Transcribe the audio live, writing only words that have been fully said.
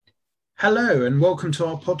Hello and welcome to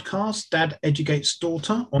our podcast, Dad Educates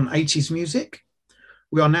Daughter on 80s Music.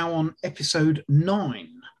 We are now on episode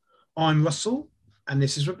 9. I'm Russell and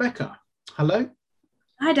this is Rebecca. Hello.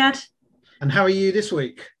 Hi, Dad. And how are you this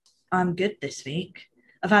week? I'm good this week.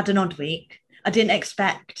 I've had an odd week. I didn't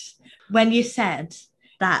expect when you said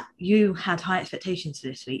that you had high expectations for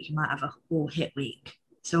this week, you might have a all hit week.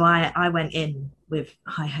 So I went in with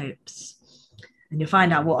high hopes. And you'll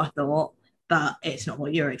find out what I thought, but it's not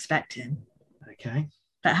what you're expecting. Okay.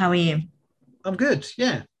 But how are you? I'm good,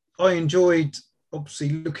 yeah. I enjoyed obviously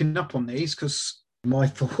looking up on these because my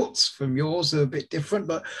thoughts from yours are a bit different,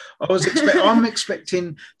 but I'm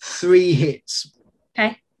expecting 3 hits.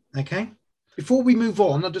 Okay. Okay. Before we move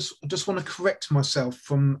on, I just want to correct myself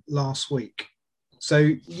from last week. So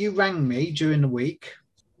you rang me during the week.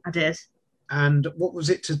 I did. And what was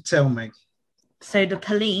it to tell me? So the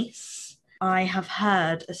Police, I have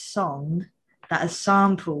heard a song that has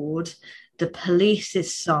sampled the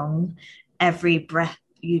Police's song, Every Breath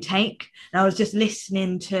You Take. And I was just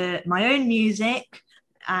listening to my own music,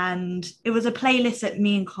 and it was a playlist that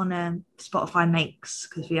me and Connor Spotify makes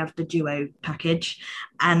because we have the duo package,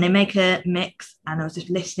 and they make a mix, and I was just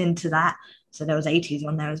listening to that. So there was 80s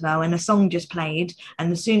on there as well, and a song just played,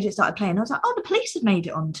 and as soon as it started playing I was like, oh, the Police had made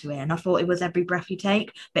it onto it, and I thought it was Every Breath You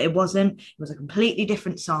Take, but it wasn't. It was a completely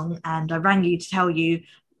different song, and I rang you to tell you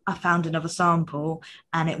I found another sample,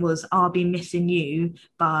 and it was I'll Be Missing You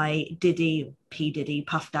by Diddy, P. Diddy,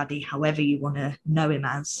 Puff Daddy, however you want to know him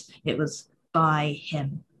as. It was by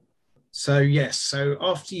him. So yes, so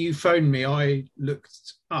after you phoned me, I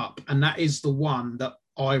looked up, and that is the one that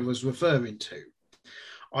I was referring to.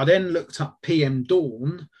 I then looked up PM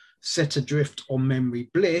Dawn, Set Adrift on Memory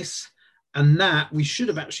Bliss, and that we should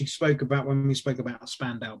have actually spoke about when we spoke about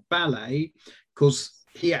Spandau Ballet, because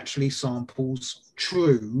he actually samples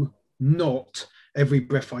True, not Every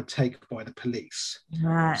Breath I Take by the Police.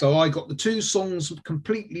 Right. So I got the 2 songs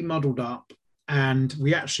completely muddled up, and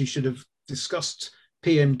we actually should have discussed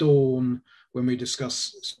PM Dawn when we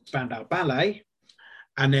discussed Spandau Ballet.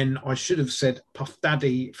 And then I should have said Puff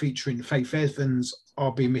Daddy featuring Faith Evans,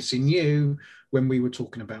 I'll Be Missing You, when we were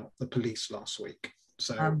talking about the Police last week.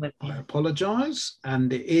 So I apologise.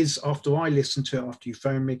 And it is, after I listened to it, after you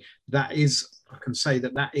phoned me, that is, I can say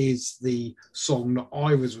that is the song that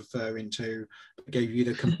I was referring to, that gave you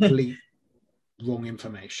the complete wrong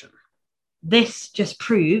information. This just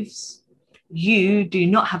proves you do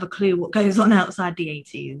not have a clue what goes on outside the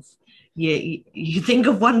 80s. You think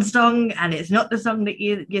of one song and it's not the song that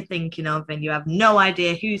you're thinking of, and you have no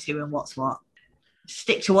idea who's who and what's what.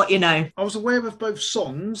 Stick to what you know. I was aware of both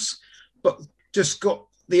songs, but just got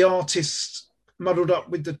the artists muddled up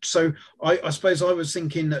with the... So I suppose I was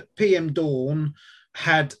thinking that PM Dawn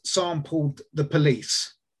had sampled the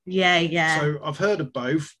Police. Yeah. So I've heard of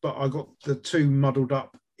both, but I got the 2 muddled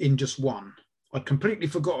up in just one. I completely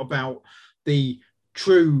forgot about the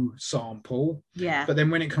True sample. Yeah. But then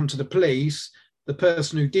when it comes to the Police, the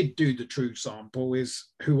person who did do the True sample is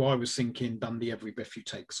who I was thinking done the Every Breath You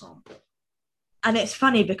Take sample. And it's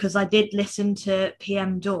funny because I did listen to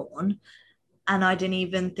PM Dawn and I didn't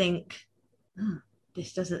even think,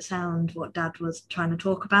 this doesn't sound what Dad was trying to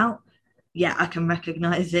talk about. Yeah, I can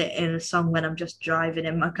recognise it in a song when I'm just driving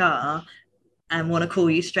in my car and want to call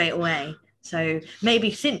you straight away. So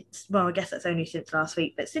maybe I guess that's only since last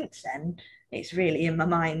week, but since then, it's really in my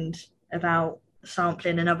mind about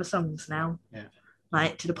sampling and other songs now. Yeah.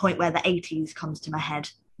 Like to the point where the 80s comes to my head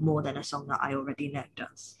more than a song that I already know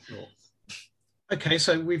does. Sure. Okay,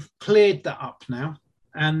 so we've cleared that up now,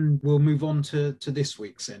 and we'll move on to this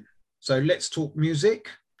week's in. So let's talk music.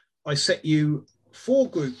 I set you 4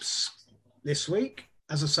 groups this week.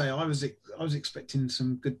 As I say, I was expecting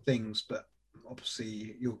some good things, but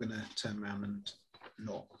obviously you're going to turn around and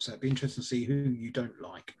not. So it'd be interesting to see who you don't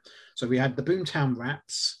like. So we had the Boomtown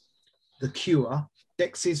Rats, The Cure,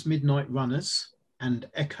 Dexys Midnight Runners, and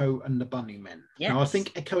Echo and the Bunnymen. Yes. Now, I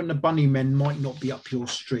think Echo and the Bunnymen might not be up your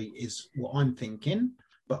street, is what I'm thinking,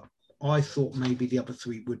 but I thought maybe the other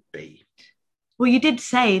 3 would be. Well, you did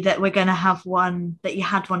say that we're going to have one, that you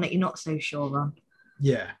had one that you're not so sure on.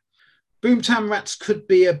 Yeah. Boomtown Rats could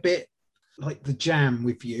be a bit like the Jam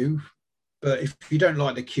with you, but if you don't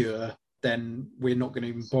like The Cure, then we're not going to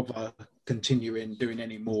even bother continuing doing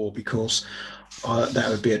any more, because that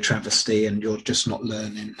would be a travesty and you're just not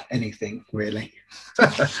learning anything really.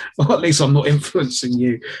 Or at least I'm not influencing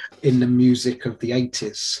you in the music of the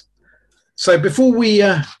 80s. So before we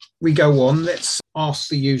go on, let's ask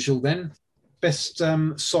the usual then. Best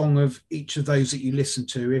song of each of those that you listen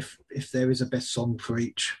to, if there is a best song for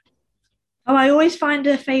each. Oh, I always find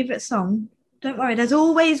a favourite song. Don't worry, there's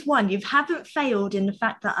always one. You haven't failed in the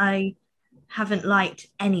fact that I haven't liked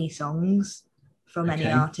any songs from any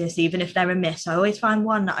Okay. artist, even if they're a miss. I always find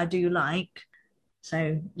one that I do like.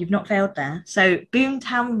 So you've not failed there. So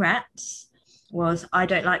Boomtown Rats was I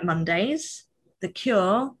Don't Like Mondays. The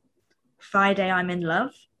Cure, Friday I'm in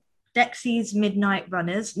Love. Dexy's Midnight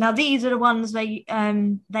Runners. Now these are the ones they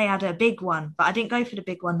had a big one, but I didn't go for the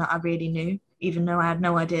big one that I really knew, even though I had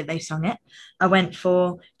no idea they sung it. I went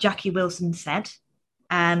for Jackie Wilson Said,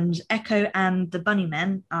 and Echo and the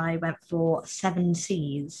Bunnymen. I went for Seven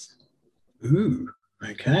Seas. Ooh,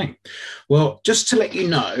 okay. Well, just to let you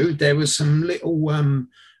know, there was some little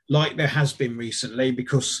like there has been recently,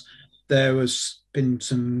 because there has been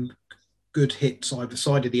some good hits either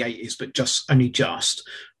side of the 80s, but just only just.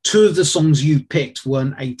 Two of the songs you picked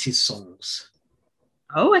weren't 80s songs.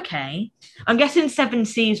 Oh, okay. I'm guessing Seven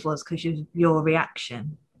Seas was because of your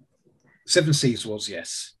reaction. Seven Seas was,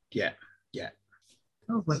 yes. Yeah, yeah.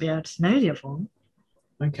 Oh, won't be able to know the other one.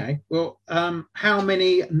 Okay. Well, how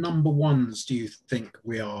many number ones do you think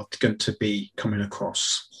we are going to be coming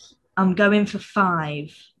across? I'm going for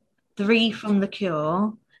five. Three from The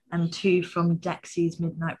Cure and two from Dexy's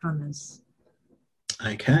Midnight Runners.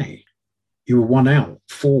 Okay. You were one out.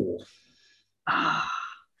 Four. Ah.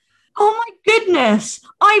 Oh my goodness.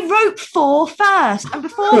 I wrote four first. And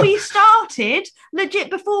before we started, legit,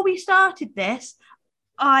 before we started this,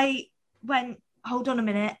 I went, hold on a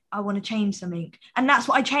minute, I want to change something. And that's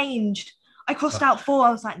what I changed. I crossed out four.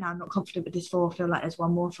 I was like, no, I'm not confident with this four. I feel like there's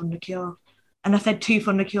one more from The Cure. And I said two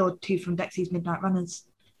from The Cure, two from Dexy's Midnight Runners.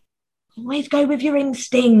 Always go with your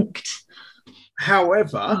instinct.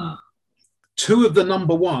 However, two of the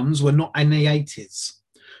number ones were not in the 80s.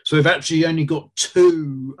 So we've actually only got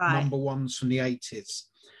two number ones from the 80s.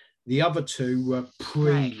 The other two were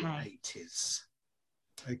pre-80s.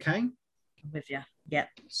 Okay. I'm with you. Yep.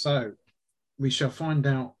 So we shall find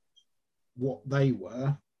out what they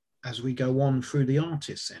were as we go on through the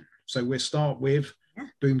artists then. So we'll start with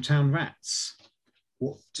Boomtown Rats.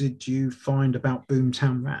 What did you find about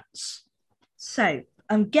Boomtown Rats? So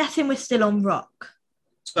I'm guessing we're still on rock.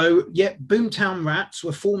 So, yeah, Boomtown Rats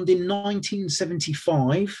were formed in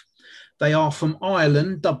 1975. They are from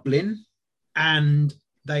Ireland, Dublin, and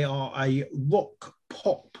they are a rock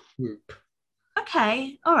pop group.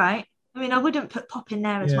 Okay, all right. I mean, I wouldn't put pop in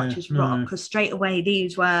there as much as rock, because straight away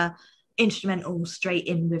these were instrumental straight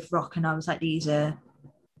in with rock, and I was like, these are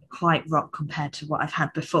quite rock compared to what I've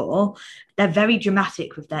had before. They're very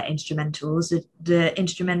dramatic with their instrumentals. The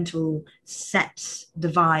instrumental sets the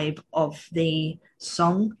vibe of the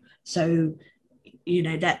song. So, you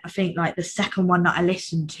know, that I think like the second one that I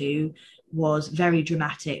listened to was very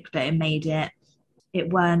dramatic, but it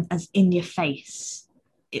weren't as in your face.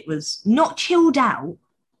 It was not chilled out.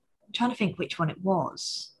 I'm trying to think which one it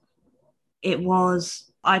was. It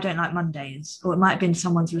was I Don't Like Mondays, or it might have been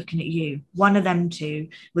Someone's Looking at You. One of them two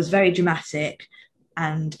was very dramatic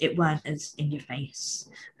and it weren't as in your face.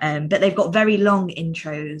 But they've got very long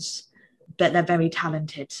intros, but they're very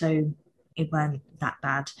talented. So it weren't that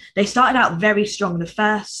bad. They started out very strong. The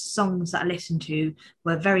first songs that I listened to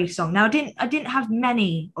were very strong. Now, I didn't have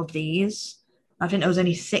many of these. I think there was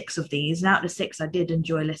only 6 of these. And out of the 6, I did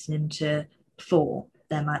enjoy listening to 4.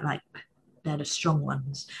 They're the strong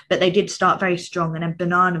ones. But they did start very strong. And then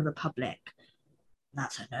Banana Republic,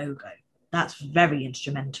 that's a no-go. That's very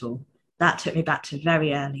instrumental. That took me back to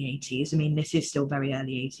very early 80s. I mean, this is still very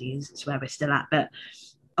early 80s. It's where we're still at. But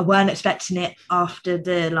I weren't expecting it after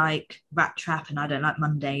the like Rat Trap and I Don't Like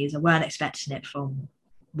Mondays. I weren't expecting it from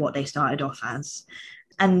what they started off as.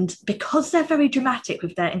 And because they're very dramatic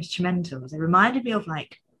with their instrumentals, it reminded me of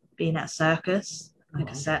like being at a circus. Like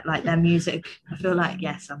I said, like their music, I feel like,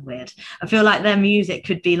 yes, I'm weird. I feel like their music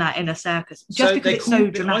could be like in a circus just because it's so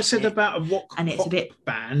dramatic. I said about a rock and it's a bit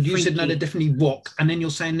band. You said no, they're definitely rock, and then you're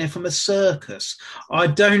saying they're from a circus. I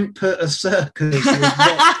don't put a circus with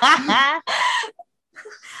rock.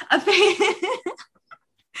 I think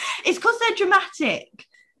it's because they're dramatic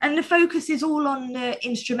and the focus is all on the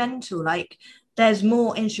instrumental. Like there's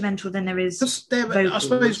more instrumental than there is I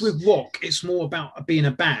suppose with rock it's more about being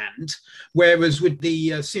a band, whereas with the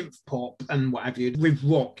synth pop and what have you, with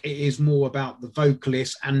rock it is more about the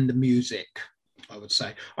vocalist and the music, I would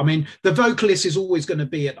say. I mean, the vocalist is always going to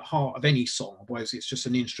be at the heart of any song, otherwise it's just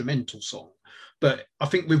an instrumental song. But I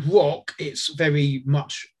think with rock it's very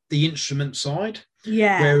much the instrument side,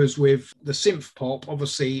 whereas with the synth pop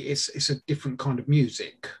obviously it's a different kind of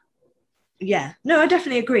music. No, I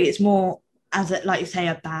definitely agree. It's more as a, like you say,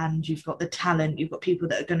 a band. You've got the talent, you've got people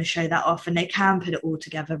that are going to show that off, and they can put it all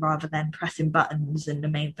together rather than pressing buttons, and the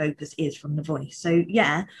main focus is from the voice. So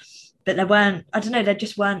but there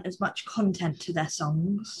just weren't as much content to their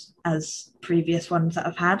songs as previous ones that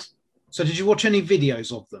I've had. So did you watch any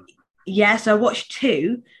videos of them? Yes, I watched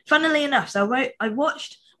two. Funnily enough, I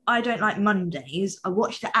watched I Don't Like Mondays. I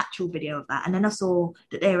watched the actual video of that, and then I saw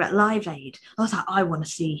that they were at Live Aid. I was like, I want to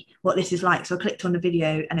see what this is like. So I clicked on the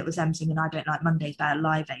video, and it was them singing I Don't Like Mondays by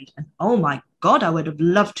Live Aid. And oh my God, I would have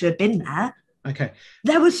loved to have been there. Okay.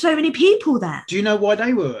 There were so many people there. Do you know why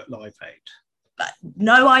they were at Live Aid?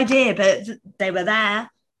 No idea, but they were there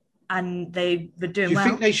and they were doing Do you well.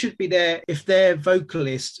 think they should be there if their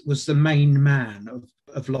vocalist was the main man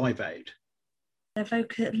of Live Aid? Their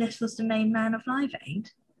vocalist was the main man of Live Aid?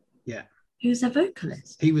 Yeah. Who's their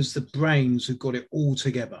vocalist? He was the brains who got it all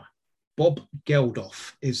together. Bob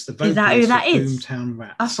Geldof is the vocalist Is that who that of is? Boomtown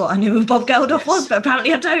Rats. I thought I knew who Bob Geldof was, Yes. but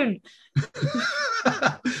apparently I don't.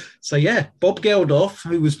 So yeah, Bob Geldof,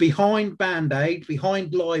 who was behind Band Aid,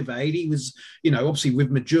 behind Live Aid, he was, obviously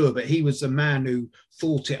with Majur, but he was the man who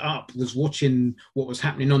thought it up, was watching what was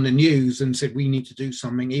happening on the news and said, we need to do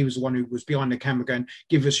something. He was the one who was behind the camera going,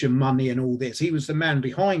 give us your money and all this. He was the man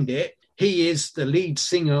behind it. He is the lead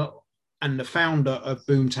singer and the founder of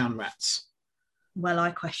Boomtown Rats. Well,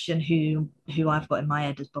 I question who I've got in my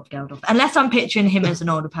head as Bob Geldof, unless I'm picturing him as an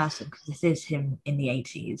older person, because this is him in the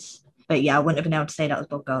 80s. But yeah, I wouldn't have been able to say that was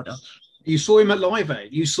Bob Geldof. You saw him at Live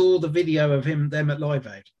Aid. You saw the video of them at Live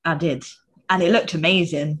Aid. I did. And it looked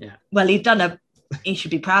amazing. Yeah. Well, he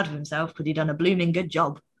should be proud of himself because he'd done a blooming good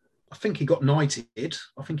job. I think he got knighted.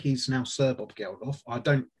 I think he's now Sir Bob Geldof. I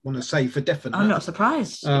don't want to say for definite. I'm not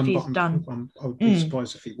surprised if he's done. I would be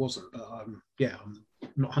surprised if he wasn't. But I'm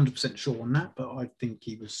not 100% sure on that. But I think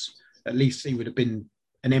he was, at least he would have been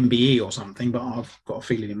an MBE or something. But I've got a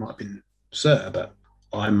feeling he might have been Sir. But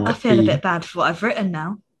I feel a bit bad for what I've written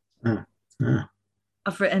now. Yeah.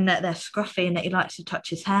 I've written that they're scruffy and that he likes to touch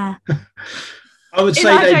his hair. I would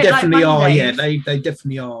say they definitely are. Yeah, they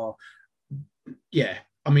definitely are. Yeah.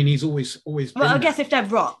 I mean, he's always been. Well, I guess if they're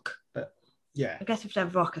rock. Yeah. I guess if they're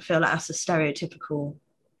rock, I feel like that's a stereotypical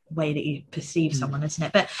way that you perceive someone, isn't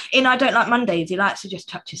it? But in I Don't Like Mondays, he likes to just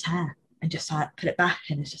touch his hair and just like put it back,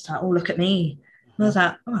 and it's just like, oh, look at me. And I was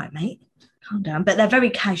like, all right, mate, calm down. But they're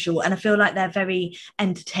very casual, and I feel like they're very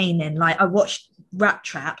entertaining. Like I watched Rat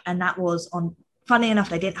Trap, and that was on. Funny enough,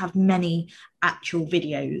 they didn't have many actual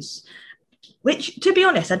videos, which, to be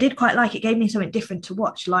honest, I did quite like. It gave me something different to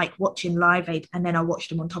watch, like watching Live Aid, and then I watched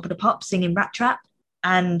them on Top of the Pops singing Rat Trap,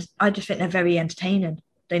 and I just think they're very entertaining.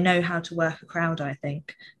 They know how to work a crowd, I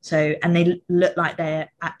think. So, and they look like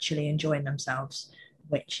they're actually enjoying themselves,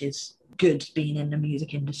 which is good being in the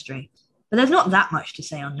music industry. But there's not that much to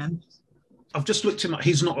say on them. I've just looked him up.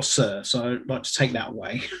 He's not a Sir, so I'd like to take that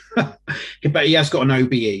away. But he has got an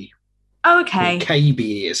OBE. Oh, okay. Or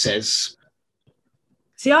KBE, it says.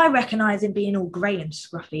 See, I recognise him being all grey and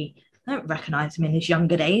scruffy. I don't recognise him in his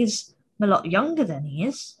younger days. I'm a lot younger than he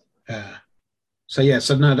is.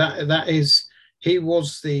 So no, that is, he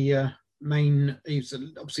was the main, he was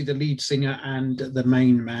obviously the lead singer and the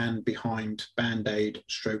main man behind Band Aid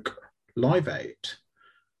 / Live Aid.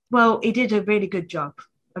 Well, he did a really good job.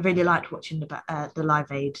 I really liked watching the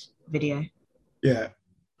Live Aid video. Yeah.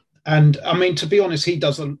 And I mean, to be honest, he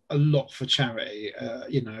does a lot for charity,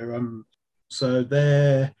 so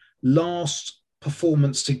their last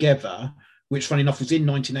performance together, which funny enough was in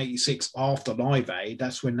 1986 after Live Aid,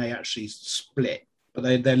 that's when they actually split.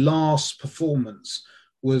 But their last performance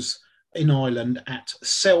was in Ireland at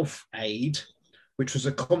Self Aid, which was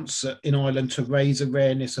a concert in Ireland to raise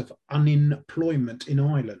awareness of unemployment in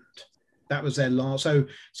Ireland. That was their last.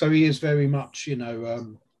 So he is very much,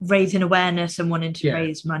 raising awareness and wanting to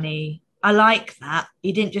raise money. I like that.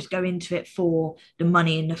 He didn't just go into it for the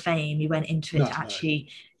money and the fame. He went into it to actually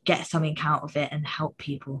get something out of it and help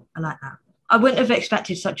people. I like that. I wouldn't have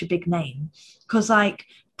expected such a big name because like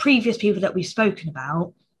previous people that we've spoken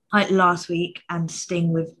about, like last week and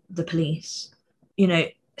Sting with the Police,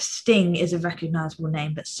 Sting is a recognisable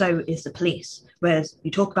name, but so is the Police. Whereas you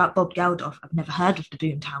talk about Bob Geldof, I've never heard of the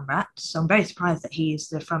Boomtown Rats, so I'm very surprised that he is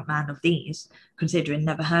the front man of these, considering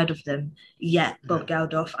never heard of them yet. Bob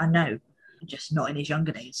Geldof, I know, just not in his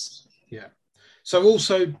younger days. Yeah. So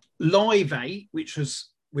also Live Aid, which was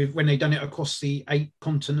when they done it across the 8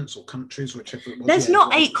 continents or countries, whichever it was. There's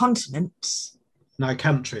not 8 continents. No,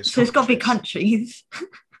 countries. So it's got to be countries.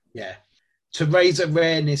 Yeah. To raise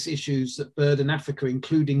awareness issues that burden Africa,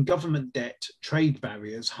 including government debt, trade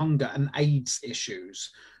barriers, hunger and AIDS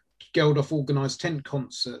issues. Geldof organised 10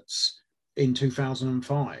 concerts in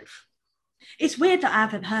 2005. It's weird that I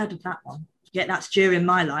haven't heard of that one, yet that's during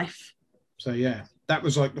my life. So yeah, that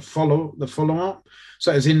was like the follow-up.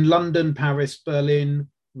 So it was in London, Paris, Berlin,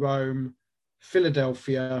 Rome,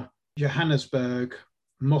 Philadelphia, Johannesburg,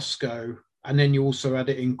 Moscow, and then you also had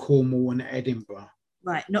it in Cornwall and Edinburgh.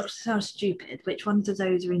 Right, not to sound stupid, which ones of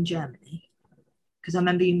those are in Germany? Because I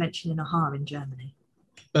remember you mentioning a harm in Germany.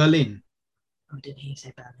 Berlin. Oh, didn't hear you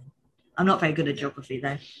say Berlin? I'm not very good at geography,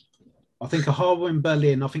 though. I think a Harbour in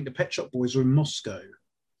Berlin. I think the Pet Shop Boys are in Moscow.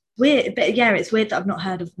 Weird, but yeah, it's weird that I've not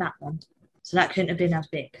heard of that one. So that couldn't have been as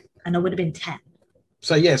big. And I would have been 10.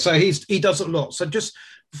 So yeah, so he does a lot. So just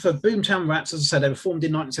for Boomtown Rats, as I said, they were formed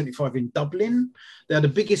in 1975 in Dublin. They're the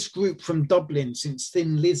biggest group from Dublin since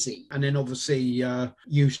Thin Lizzy, and then obviously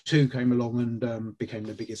U2 came along and became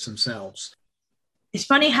the biggest themselves. It's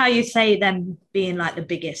funny how you say them being like the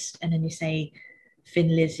biggest, and then you say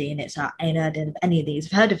Thin Lizzy, and it's like, I ain't heard of any of these.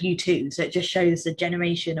 I've heard of U2, so it just shows the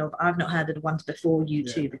generation of I've not heard of the ones before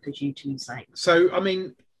U2 because U2's like. So I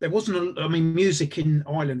mean, there wasn't music in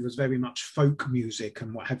Ireland was very much folk music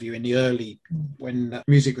and what have you in the early, when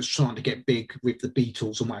music was trying to get big with the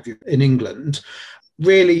Beatles and what have you in England.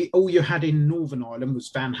 Really, all you had in Northern Ireland was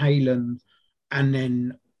Van Halen and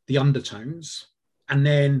then the Undertones. And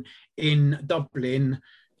then in Dublin,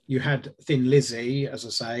 you had Thin Lizzy, as I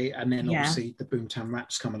say, and then obviously the Boomtown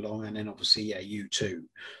Rats come along, and then obviously, U2.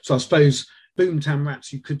 So I suppose Boomtown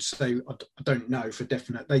Rats, you could say, I don't know for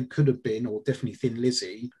definite, they could have been, or definitely Thin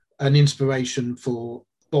Lizzy, an inspiration for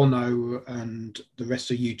Bono and the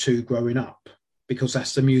rest of U2 growing up, because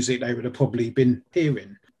that's the music they would have probably been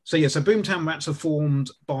hearing. So so Boomtown Rats are formed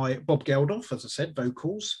by Bob Geldof, as I said,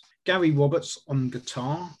 vocals, Gary Roberts on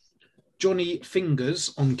guitar, Johnny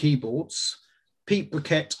Fingers on keyboards, Pete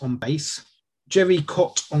Briquette on bass, Jerry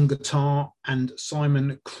Cott on guitar, and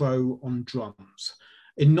Simon Crowe on drums.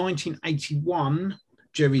 In 1981,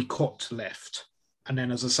 Jerry Cott left. And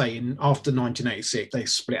then, as I say, after 1986, they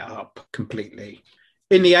split up completely.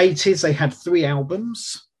 In the 80s, they had 3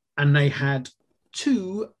 albums and they had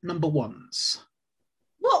 2 number ones.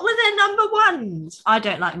 What were their number ones? I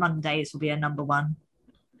Don't Like Mondays will be a number one.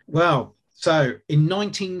 Well, so in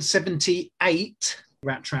 1978,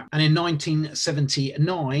 Rat Trap, and in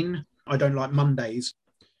 1979, I Don't Like Mondays.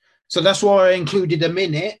 So that's why I included them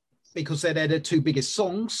in it, because they're the 2 biggest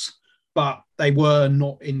songs, but they were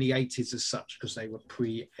not in the 80s as such, because they were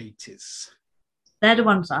pre-80s. They're the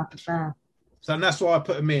ones that I prefer. So that's why I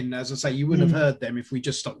put them in. As I say, you wouldn't have heard them if we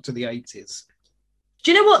just stuck to the 80s.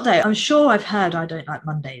 Do you know what, though? I'm sure I've heard I Don't Like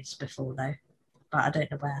Mondays before, though, but I don't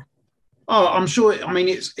know where. Oh, I'm sure. I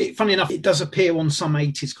mean, funny enough, it does appear on some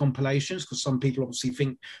 80s compilations, because some people obviously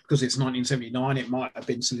think because it's 1979, it might have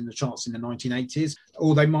been still in the charts in the 1980s,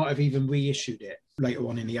 or they might have even reissued it later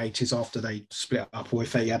on in the 80s after they split up, or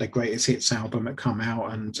if they had a greatest hits album that come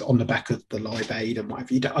out and on the back of the Live Aid and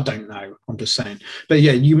whatever. I don't know. I'm just saying. But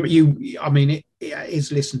yeah, I mean, it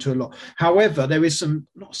is listened to a lot. However, there is some,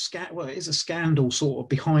 it is a scandal sort of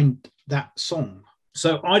behind that song.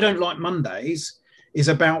 So I Don't Like Mondays is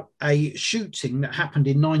about a shooting that happened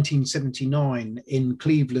in 1979 in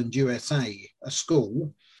Cleveland, USA, a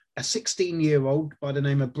school. A 16-year-old by the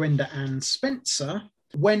name of Brenda Ann Spencer,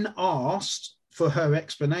 when asked for her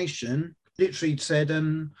explanation, literally said,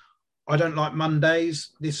 I don't like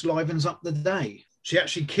Mondays, this livens up the day. She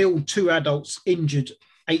actually killed 2 adults, injured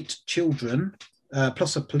 8 children,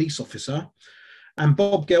 plus a police officer. And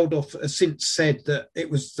Bob Geldof has since said that it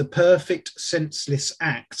was the perfect senseless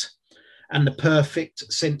act and the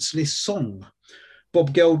perfect senseless song.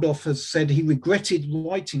 Bob Geldof has said he regretted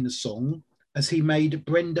writing the song as he made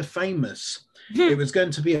Brenda famous. It was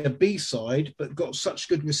going to be a B-side, but got such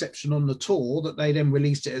good reception on the tour that they then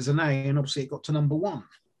released it as an A, and obviously it got to number 1.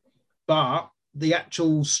 But the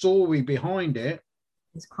actual story behind it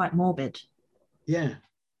is quite morbid. Yeah.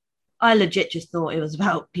 I legit just thought it was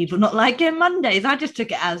about people not liking Mondays. I just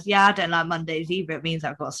took it as, I don't like Mondays either. It means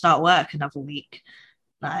I've got to start work another week.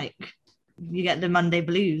 Like, you get the Monday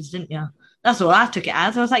blues, didn't you? That's all I took it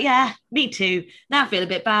as. I was like, yeah, me too. Now I feel a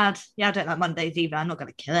bit bad. Yeah, I don't like Mondays either. I'm not going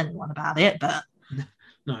to kill anyone about it, but...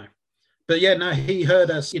 No. But yeah, no, he heard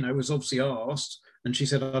us, was obviously asked, and she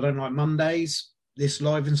said, I don't like Mondays. This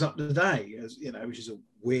livens up the day, which is a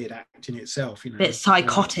weird act in itself. Bit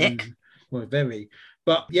psychotic. Well, very.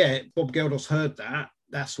 But yeah, Bob Geldof heard that.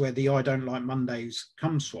 That's where the I Don't Like Mondays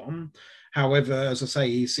comes from. However, as I say,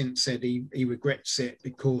 he since said he regrets it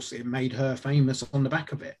because it made her famous on the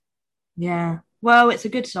back of it. Yeah. Well, it's a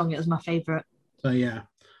good song. It was my favourite. So, yeah.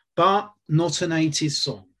 But not an 80s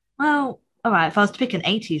song. Well, all right. If I was to pick an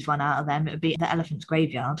 80s one out of them, it would be The Elephant's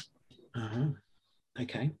Graveyard. Uh-huh.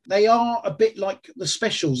 Okay. They are a bit like the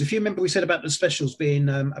Specials. If you remember, we said about the Specials being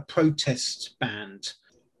a protest band.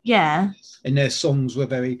 Yeah. And their songs were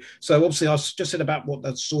very... So obviously I just said about what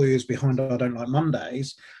the story is behind I Don't Like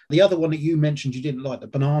Mondays. The other one that you mentioned you didn't like, the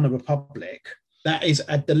Banana Republic, that is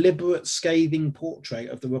a deliberate scathing portrait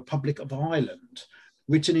of the Republic of Ireland,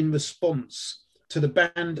 written in response to the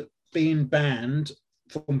band being banned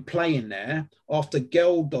from playing there after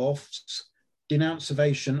Geldof's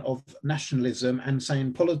denunciation of nationalism and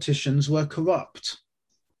saying politicians were corrupt.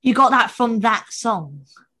 You got that from that song?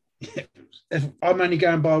 I'm only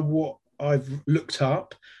going by what I've looked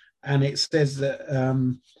up, and it says that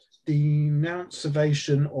the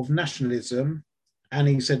denunciation of nationalism, and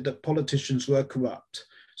he said that politicians were corrupt.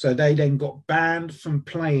 So they then got banned from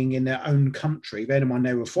playing in their own country. Bear in mind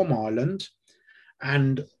they were from Ireland,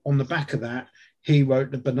 and on the back of that, he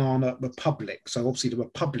wrote the Banana Republic. So obviously the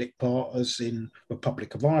Republic part as in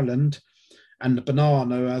Republic of Ireland, and the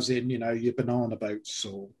banana as in, you know, your banana boats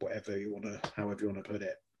or whatever you want to, however you want to put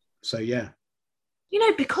it. So yeah. You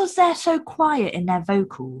know, because they're so quiet in their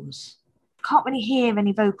vocals, can't really hear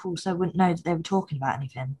any vocals, so I wouldn't know that they were talking about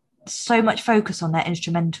anything. So much focus on their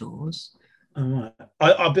instrumentals. All right.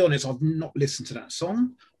 I'll be honest, I've not listened to that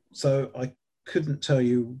song, so I couldn't tell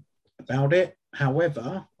you about it.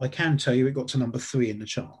 However, I can tell you it got to number 3 in the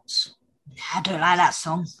charts. I don't like that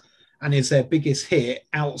song. And is their biggest hit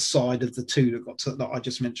outside of the two that I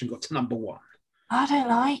just mentioned got to number 1. I don't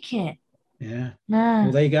like it. Yeah. No.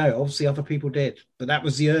 Well, there you go. Obviously, other people did, but that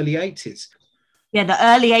was the early 80s. Yeah, the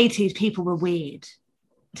early 80s people were weird.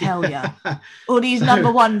 Tell you, all these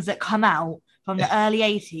number ones that come out from the early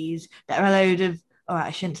 80s that are a load of, all right,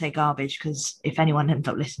 I shouldn't say garbage, because if anyone ends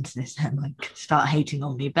up listening to this, then like start hating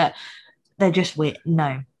on me, but they're just weird.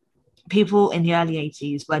 No, people in the early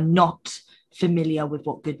 80s were not familiar with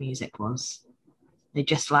what good music was. They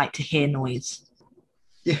just like to hear noise.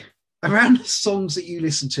 Yeah. Around the songs that you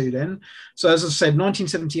listen to then. So as I said,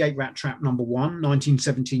 1978 Rat Trap number 1,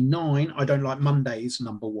 1979 I Don't Like Mondays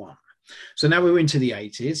number 1. So now we're into the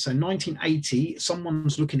 80s. So 1980,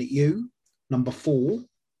 Someone's Looking at You, number 4.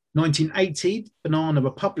 1980, Banana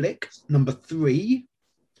Republic, number 3.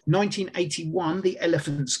 1981, The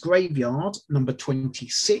Elephant's Graveyard, number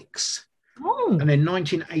 26. Oh. And then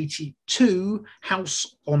 1982,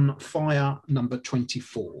 House on Fire, number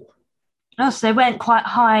 24. Oh, so they went quite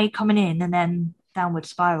high coming in and then downward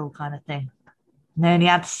spiral kind of thing. And they only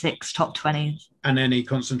had 6 top 20s. And then he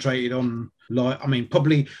concentrated on,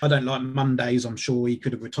 probably I Don't Like Mondays, I'm sure he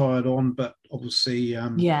could have retired on, but obviously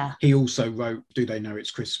he also wrote Do They Know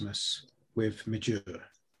It's Christmas with Majeur.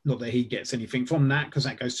 Not that he gets anything from that because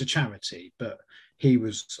that goes to charity, but he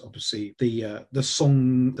was obviously the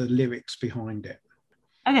song, the lyrics behind it.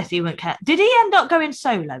 I guess he wouldn't care. Did he end up going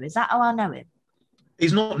solo? Is that how I know him?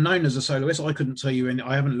 He's not known as a soloist. I couldn't tell you any.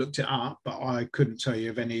 I haven't looked it up, but I couldn't tell you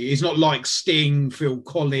of any. He's not like Sting, Phil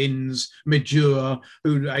Collins, Majeur,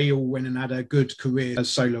 who they all went and had a good career as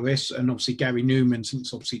soloists. And obviously Gary Newman,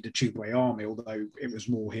 since obviously the Tubeway Army, although it was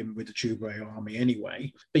more him with the Tubeway Army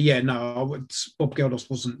anyway. But yeah, no, Bob Geldof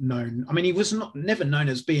wasn't known. I mean, he was never known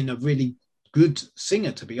as being a really good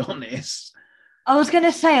singer, to be honest. I was going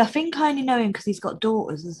to say, I think I only know him because he's got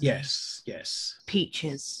daughters, isn't he? Yes.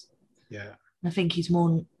 Peaches. Yeah. I think he's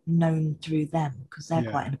more known through them because they're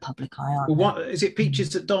quite in the public eye, aren't they? What is it?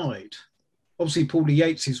 Peaches that died. Obviously, Paulie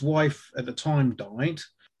Yates, his wife at the time, died.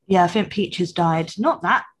 Yeah, I think Peaches died. Not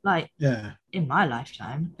that in my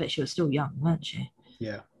lifetime, but she was still young, weren't she?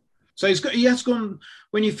 Yeah. So he has gone.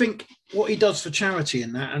 When you think what he does for charity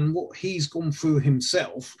and that, and what he's gone through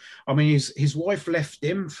himself. I mean, his wife left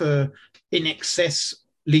him for INXS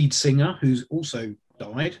lead singer, who's also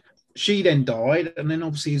died. She then died, and then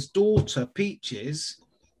obviously his daughter Peaches,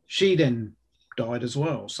 she then died as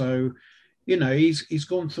well. So, you know, he's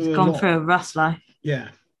gone through a rough life.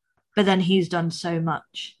 Yeah. But then he's done so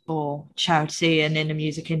much for charity and in the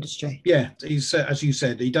music industry. Yeah, he's as you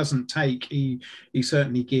said, he doesn't take. He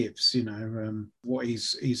certainly gives. You know what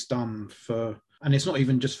he's done for, and it's not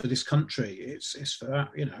even just for this country. It's for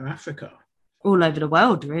Africa, all over the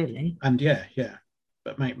world, really. And yeah,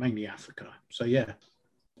 but mainly Africa. So yeah.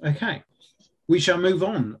 Okay, we shall move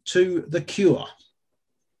on to The Cure.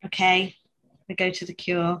 Okay, we go to The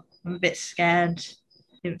Cure. I'm a bit scared.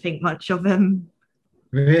 Didn't think much of him.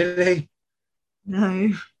 Really? No.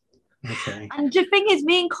 Okay. And the thing is,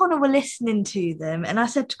 me and Connor were listening to them, and I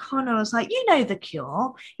said to Connor, I was like, you know The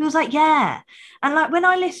Cure? He was like, yeah. And like when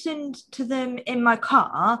I listened to them in my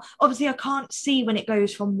car, obviously I can't see when it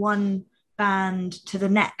goes from one band to the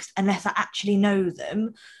next unless I actually know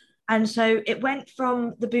them. And so it went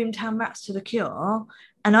from the Boomtown Rats to The Cure,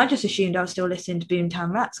 and I just assumed I was still listening to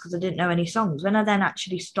Boomtown Rats because I didn't know any songs. When I then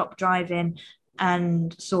actually stopped driving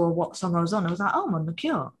and saw what song I was on, I was like, oh, I'm on The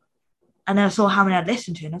Cure. And then I saw how many I'd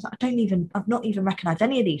listened to, and I was like, I've not even recognised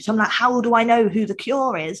any of these. So I'm like, how do I know who The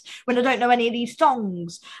Cure is when I don't know any of these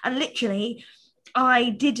songs? And literally,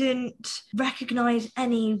 I didn't recognise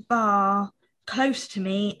any bar Close to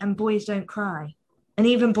Me and Boys Don't Cry. And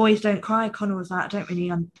even Boys Don't Cry, Connor was like, I don't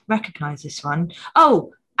really recognise this one.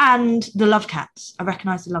 Oh, and the Love Cats. I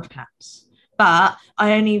recognise the Love Cats. But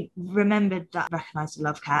I only remembered that I recognised the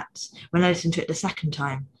Love Cats when I listened to it the second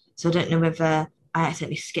time. So I don't know whether I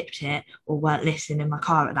accidentally skipped it or weren't listening in my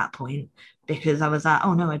car at that point, because I was like,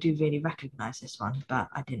 oh no, I do really recognise this one. But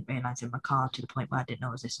I didn't realise in my car to the point where I didn't know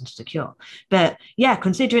I was listening to The Cure. But yeah,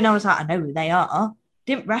 considering I was like, I know who they are,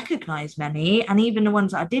 didn't recognise many. And even the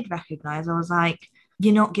ones that I did recognise, I was like,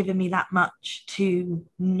 you're not giving me that much to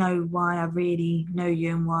know why I really know you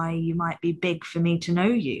and why you might be big for me to know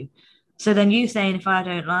you. So then you saying if I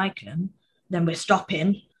don't like them, then we're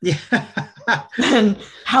stopping. Yeah. And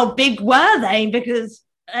how big were they? Because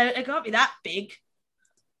they can't be that big.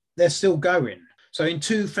 They're still going. So in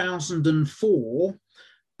 2004,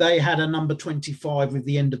 they had a number 25 with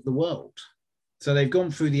The End of the World. So they've gone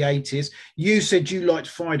through the 80s. You said you liked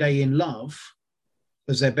Friday in Love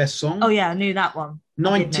as their best song. Oh, yeah, I knew that one.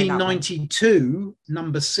 1992,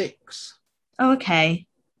 number 6. Oh, okay.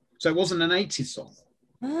 So it wasn't an 80s song.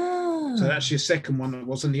 Oh. So that's your second one that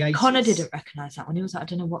wasn't the 80s. Connor didn't recognise that one. He was like, I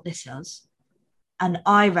don't know what this is. And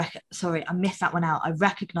I missed that one out. I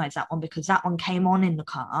recognised that one because that one came on in the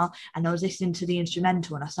car and I was listening to the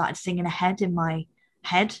instrumental and I started singing ahead in my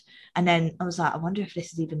head. And then I was like, I wonder if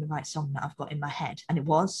this is even the right song that I've got in my head. And it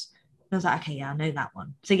was. And I was like, okay, yeah, I know that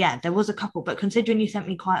one. So yeah, there was a couple, but considering you sent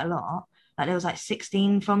me quite a lot, like there was like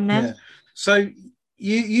 16 from them. Yeah. So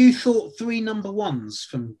you thought 3 number ones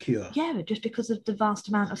from Cure? Yeah, just because of the vast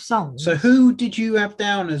amount of songs. So who did you have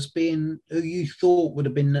down as being who you thought would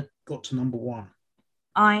have been got to number 1?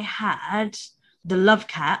 I had the Love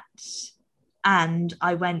Cats and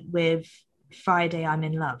I went with Friday I'm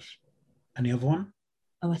in Love. Any other one?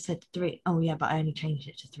 Oh, I said 3. Oh, yeah, but I only changed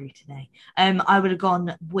it to 3 today. I would have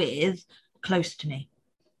gone with Close to Me.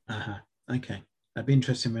 Okay. That'd be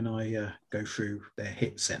interesting when I go through their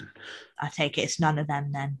hits then. I take it it's none of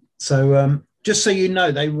them then. So just so you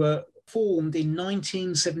know, they were formed in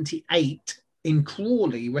 1978 in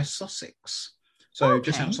Crawley, West Sussex. So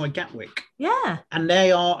just outside Gatwick. Yeah. And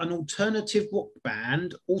they are an alternative rock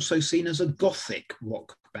band, also seen as a gothic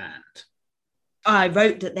rock band. I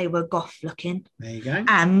wrote that they were goth looking. There you go.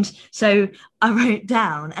 And so I wrote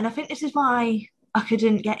down, and I think this is why I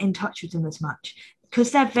couldn't get in touch with them as much,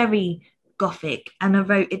 because they're very gothic. And I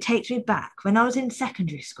wrote, it takes me back when I was in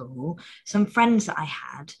secondary school, some friends that I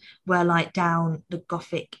had were like down the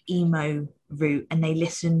gothic emo route and they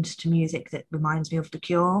listened to music that reminds me of The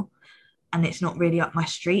Cure. And it's not really up my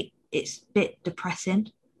street. It's a bit depressing.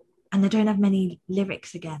 And they don't have many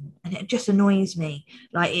lyrics again. And it just annoys me.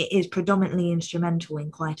 Like, it is predominantly instrumental in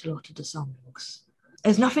quite a lot of the songs.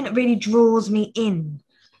 There's nothing that really draws me in.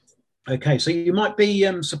 Okay, so you might be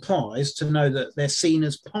surprised to know that they're seen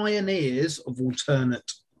as pioneers of alternate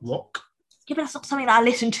rock. Yeah, but that's not something that I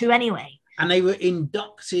listen to anyway. And they were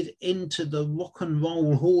inducted into the Rock and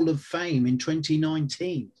Roll Hall of Fame in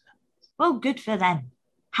 2019. Well, good for them.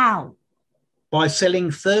 How? By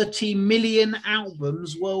selling 30 million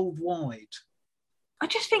albums worldwide. I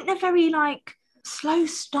just think they're very like slow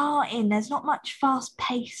starting. There's not much fast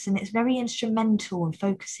pace and it's very instrumental and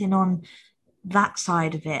focusing on that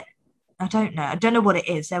side of it. I don't know what it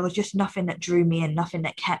is. There was just nothing that drew me in, nothing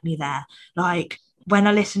that kept me there. Like when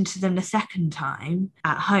I listened to them the second time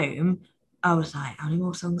at home, I was like, how many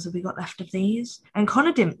more songs have we got left of these? And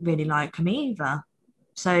Connor didn't really like them either.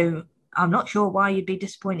 So I'm not sure why you'd be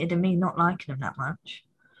disappointed in me not liking them that much.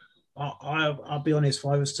 I'll be honest, if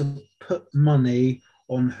I was to put money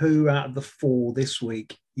on who out of the 4 this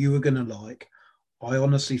week you were going to like, I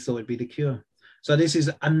honestly thought it'd be The Cure. So this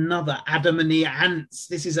is another Adam and the Ants.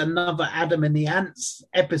 This is another Adam and the Ants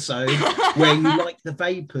episode where you like the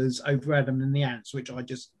Vapors over Adam and the Ants, which I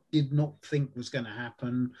just did not think was going to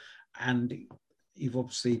happen. And you've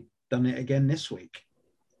obviously done it again this week.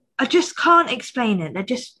 I just can't explain it. They're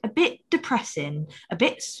just a bit depressing, a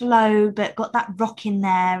bit slow, but got that rock in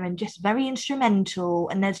there and just very instrumental.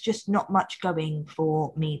 And there's just not much going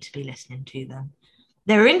for me to be listening to them.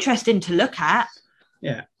 They're interesting to look at.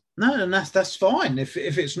 Yeah. No, and that's fine. If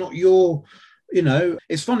it's not your,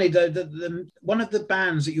 it's funny though that the one of the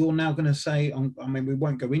bands that you're now going to say, I mean, we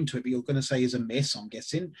won't go into it, but you're going to say is a miss, I'm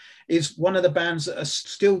guessing, is one of the bands that are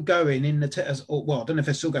still going in the, well, I don't know if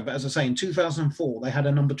they're still going, but as I say, in 2004, they had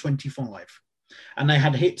a number 25 and they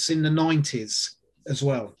had hits in the 90s as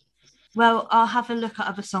well. Well, I'll have a look at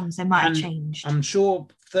other songs. They might have changed. I'm sure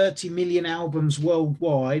 30 million albums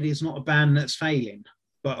worldwide is not a band that's failing.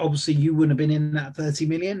 But obviously you wouldn't have been in that 30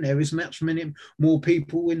 million. There is many more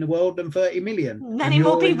people in the world than 30 million. Many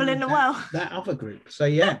more people in the world. That other group. So,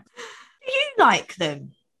 yeah. Do you like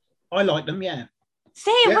them? I like them, yeah. See,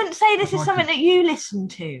 I Yeah, wouldn't say this I is like something it. that you listen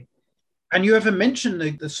to. And you ever mentioned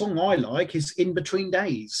the song I like is In Between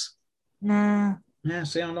Days. No, Yeah,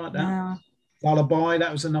 see, I like that. no. Lullaby,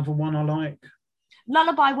 that was another one I like.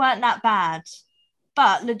 Lullaby weren't that bad.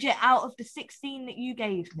 But legit, out of the 16 that you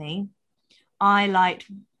gave me, I liked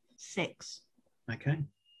 6. Okay,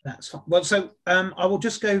 that's fine. Well, so I will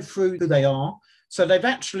just go through who they are. So they've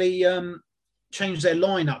actually changed their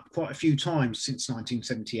lineup quite a few times since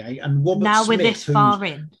 1978. And Robert Now we're Smith, this who's far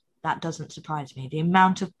in, that doesn't surprise me. The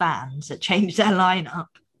amount of bands that changed their lineup.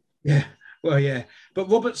 yeah, well, yeah, but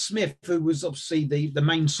Robert Smith, who was obviously the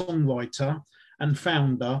main songwriter and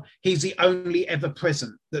founder, he's the only ever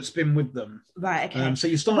present that's been with them. Right, okay. So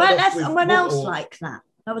you started Weren't there off with someone else or, like that?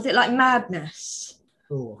 Or was it like Madness?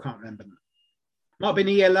 oh, I can't remember. Might have been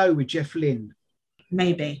ELO with Jeff Lynne.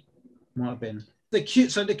 Maybe. Might have been. The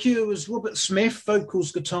Cure was Robert Smith,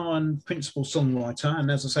 vocals, guitar, and principal songwriter.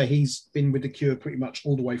 And as I say, he's been with the Cure pretty much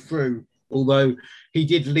all the way through. Although he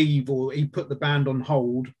did leave, or he put the band on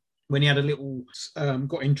hold when he had a little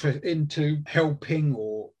got into helping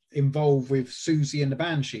or involved with Susie and the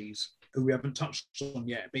Banshees, who we haven't touched on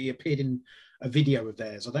yet. But he appeared in a video of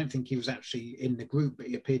theirs. I don't think he was actually in the group, but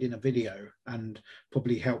he appeared in a video and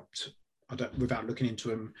probably helped. I don't, without looking into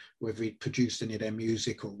him, whether he produced any of their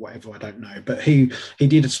music or whatever, I don't know. But he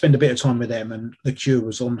did spend a bit of time with them, and the Cure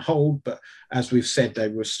was on hold. But as we've said, they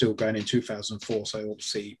were still going in 2004, so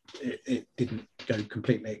obviously it didn't go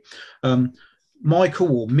completely.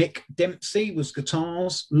 Michael or Mick Dempsey was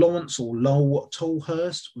guitars. Lawrence or Lowell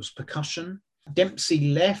Tolhurst was percussion.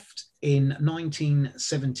 Dempsey left in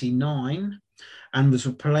 1979 and was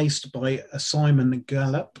replaced by Simon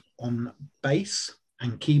Gallup on bass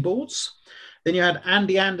and keyboards. Then you had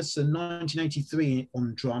Andy Anderson, 1983,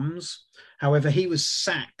 on drums. However, he was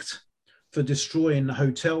sacked for destroying the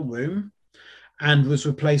hotel room and was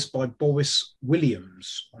replaced by Boris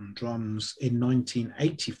Williams on drums in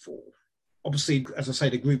 1984. Obviously, as I say,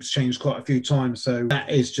 the group's changed quite a few times, so that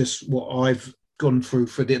is just what I've gone through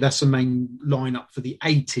that's the main lineup for the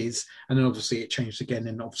 80s, and then obviously it changed again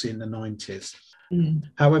in the 90s.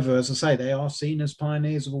 However, as I say, they are seen as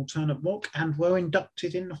pioneers of alternate rock and were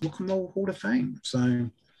inducted in the Rock and Roll Hall of Fame. So,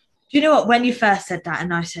 do you know what? When you first said that,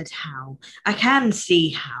 and I said how, I can see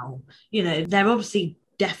how. You know, they're obviously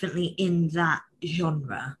definitely in that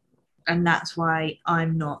genre, and that's why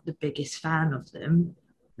I'm not the biggest fan of them.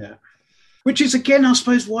 Yeah. Which is, again, I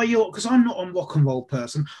suppose, why because I'm not a rock and roll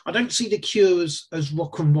person. I don't see the Cure as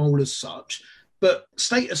rock and roll as such, but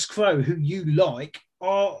Status Quo, who you like,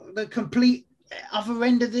 are the complete other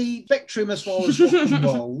end of the spectrum as far as rock and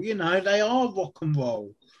roll. You know, they are rock and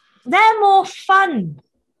roll. They're more fun.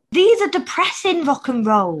 These are depressing rock and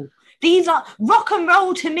roll. These are rock and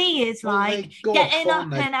roll to me is like getting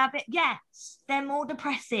up and having. Yes, they're more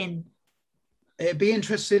depressing. It'd be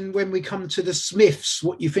interesting when we come to the Smiths,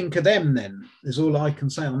 what you think of them then, is all I can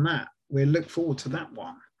say on that. We'll look forward to that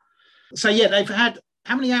one. So, yeah, they've had,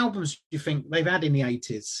 how many albums do you think they've had in the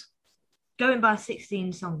 80s? Going by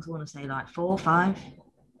 16 songs, I want to say like 4 or 5.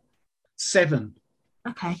 7.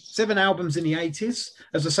 Okay. 7 albums in the 80s.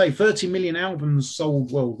 As I say, 30 million albums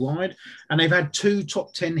sold worldwide, and they've had 2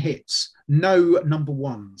 top 10 hits, no number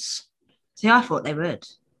ones. See, I thought they would.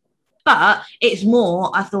 But it's more,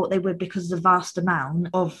 I thought they would because of the vast amount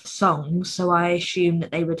of songs. So I assumed that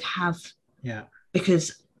they would have. Yeah.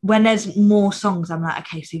 Because when there's more songs, I'm like,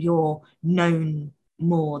 okay, so you're known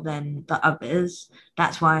more than the others.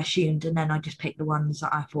 That's why I assumed. And then I just picked the ones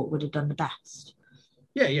that I thought would have done the best.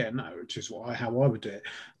 Yeah, no, which is how I would do it.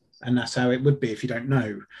 And that's how it would be if you don't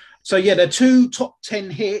know. So, yeah, they're 2 top 10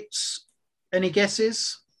 hits. Any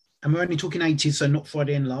guesses? And we're only talking 80s, so not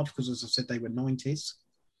Friday in Love, because as I said, they were 90s.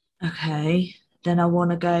 Okay, then I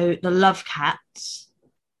want to go the Love Cats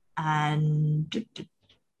and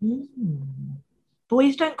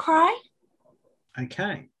Boys Don't Cry.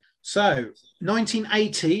 Okay, so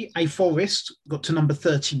 1980, A Forest got to number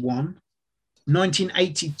 31.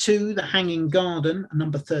 1982, The Hanging Garden,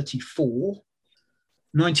 number 34.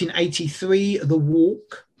 1983, The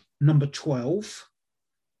Walk, number 12.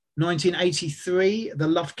 1983, The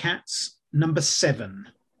Love Cats, number 7.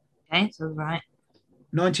 Okay, so right.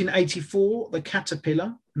 1984, The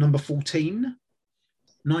Caterpillar, number 14.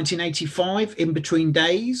 1985, In Between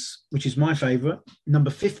Days, which is my favourite,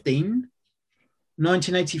 number 15.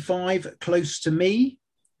 1985, Close to Me,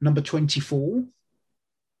 number 24.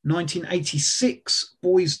 1986,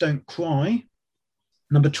 Boys Don't Cry,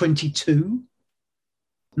 number 22.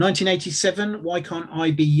 1987, Why Can't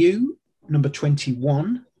I Be You, number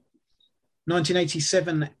 21.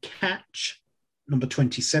 1987, Catch, number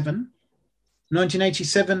 27.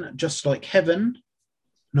 1987, Just Like Heaven,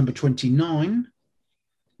 number 29.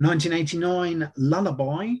 1989,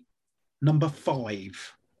 Lullaby, number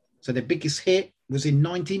 5. So their biggest hit was in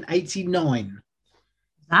 1989.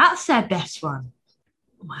 That's their best one.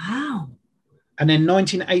 Wow. And then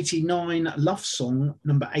 1989, Love Song,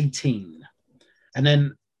 number 18. And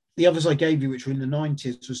then the others I gave you, which were in the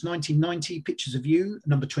 90s, was 1990, Pictures of You,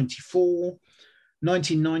 number 24.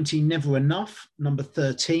 1990, Never Enough, number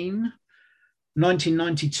 13.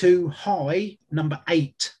 1992, High, number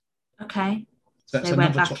 8. Okay. So that's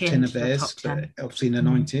another top 10 of theirs, but obviously in the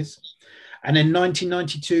 90s. And then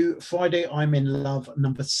 1992, Friday, I'm in Love,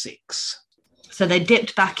 number 6. So they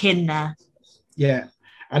dipped back in there. Yeah.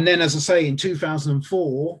 And then, as I say, in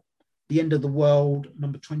 2004, The End of the World,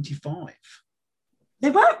 number 25. They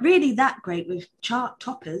weren't really that great with chart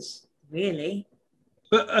toppers, really.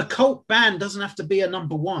 But a cult band doesn't have to be a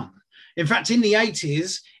number one. In fact, in the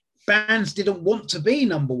 80s, bands didn't want to be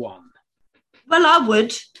number one. Well, I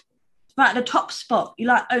would. Right at the top spot, you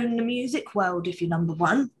like own the music world if you're number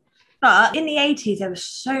one. But in the 80s, there was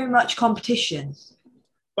so much competition.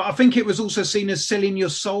 But I think it was also seen as selling your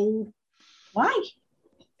soul. Why?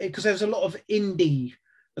 Because there was a lot of indie.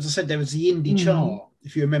 As I said, there was the indie chart.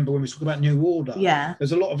 If you remember when we talked about New Order. Yeah.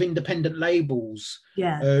 There's a lot of independent labels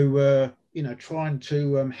who were, trying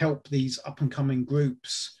to help these up-and-coming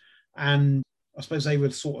groups. And I suppose they were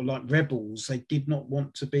sort of like rebels. They did not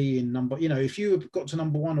want to be in number, if you got to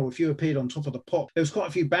number one or if you appeared on Top of the Pop, there was quite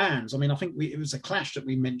a few bands. I mean, I think it was a Clash that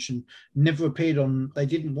we mentioned, never appeared on, they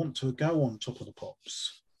didn't want to go on Top of the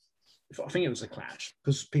Pops. I think it was a Clash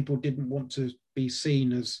because people didn't want to be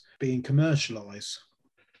seen as being commercialised.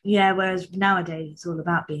 Yeah, whereas nowadays it's all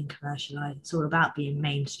about being commercialised. It's all about being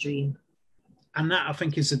mainstream. And that, I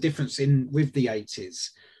think, is the difference with the 80s.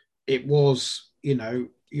 It was, you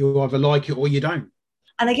either like it or you don't.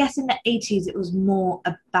 And I guess in the 80s, it was more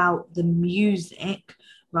about the music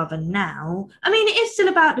rather than now. I mean, it is still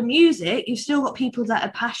about the music. You've still got people that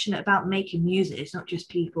are passionate about making music. It's not just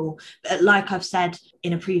people, like I've said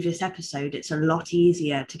in a previous episode, it's a lot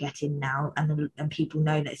easier to get in now, and people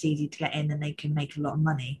know that it's easy to get in and they can make a lot of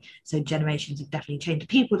money. So generations have definitely changed. The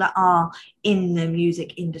people that are in the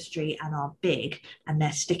music industry and are big and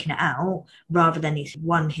they're sticking it out rather than these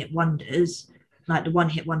one-hit wonders. Like the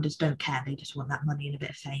one-hit wonders don't care. They just want that money and a bit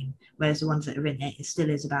of fame. Whereas the ones that are in it still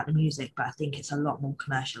is about the music, but I think it's a lot more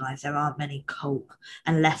commercialised. There aren't many cult,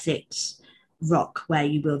 unless it's rock, where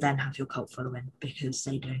you will then have your cult following because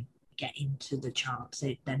they don't get into the charts.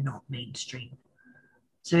 They're not mainstream.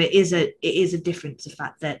 So it is a difference, the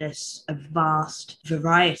fact that there's a vast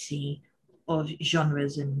variety of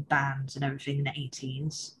genres and bands and everything in the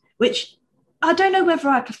 80s, which I don't know whether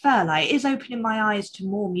I prefer. Like, it is opening my eyes to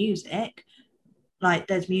more music. Like,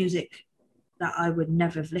 there's music that I would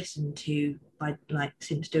never have listened to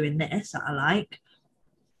since doing this that I like,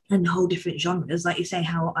 and whole different genres. Like you say,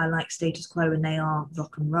 how I like Status Quo and they are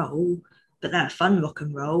rock and roll, but they're fun rock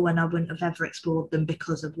and roll, and I wouldn't have ever explored them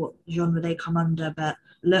because of what genre they come under. But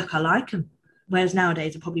look, I like them. Whereas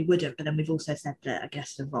nowadays I probably wouldn't. But then we've also said that I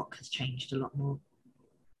guess the rock has changed a lot more.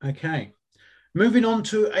 Okay. Moving on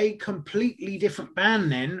to a completely different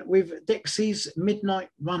band then, with Dexys Midnight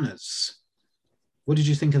Runners. What did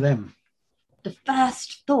you think of them? The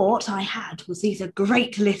first thought I had was these are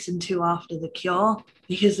great to listen to after The Cure,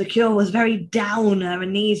 because The Cure was very downer,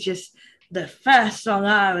 and these just, the first song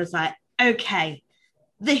I was like, okay,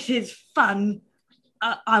 this is fun.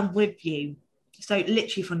 I'm with you. So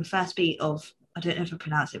literally from the first beat of, I don't know if I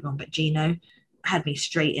pronounced it wrong, but Gino had me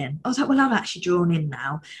straight in. I was like, well, I'm actually drawn in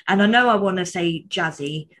now. And I know I want to say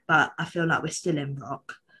jazzy, but I feel like we're still in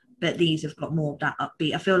rock. But these have got more of that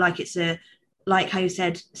upbeat. I feel like it's like how you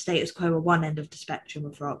said, Status Quo are one end of the spectrum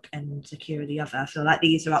of rock and Secure the other. I feel like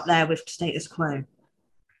these are up there with Status Quo.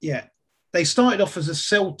 Yeah. They started off as a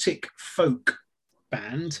Celtic folk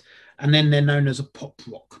band, and then they're known as a pop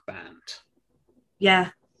rock band.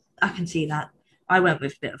 Yeah, I can see that. I went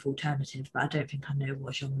with a bit of alternative, but I don't think I know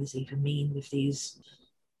what genres even mean with these.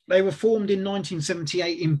 They were formed in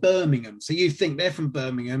 1978 in Birmingham. So you think they're from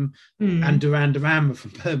Birmingham, and Duran Duran were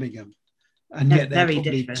from Birmingham. And yet they're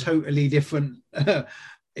probably different. Totally different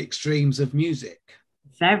extremes of music.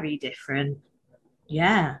 Very different.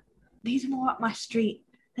 Yeah. These are more up my street.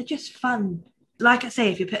 They're just fun. Like I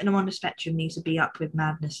say, if you're putting them on the spectrum, these would be up with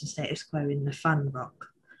Madness and Status Quo in the fun rock.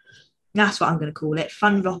 That's what I'm going to call it.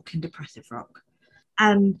 Fun rock and depressive rock.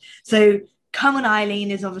 And so Come On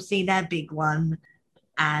Eileen is obviously their big one.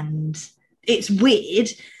 And it's weird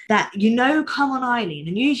that, Come On Eileen.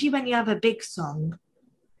 And usually when you have a big song,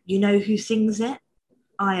 you know who sings it?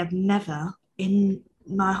 I have never in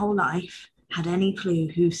my whole life had any clue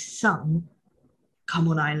who sung Come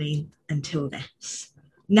On Eileen until this.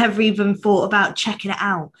 Never even thought about checking it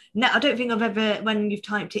out. No, I don't think I've ever, when you've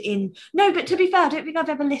typed it in. No, but to be fair, I don't think I've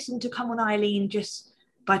ever listened to Come On Eileen just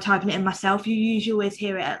by typing it in myself. You usually always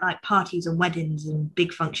hear it at like parties and weddings and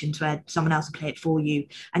big functions where someone else will play it for you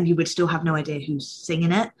and you would still have no idea who's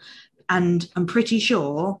singing it. And I'm pretty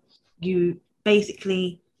sure you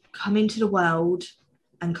basically come into the world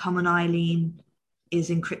and Come On Eileen is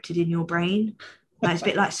encrypted in your brain. Like, it's a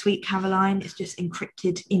bit like Sweet Caroline. It's just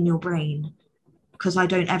encrypted in your brain. Because I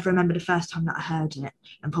don't ever remember the first time that I heard it.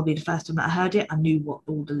 And probably the first time that I heard it, I knew what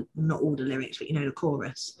not all the lyrics, but the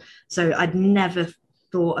chorus. So I'd never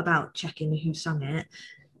thought about checking who sung it.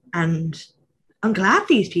 And I'm glad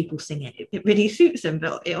these people sing it. It really suits them,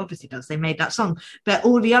 but it obviously does. They made that song. But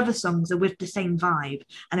all the other songs are with the same vibe.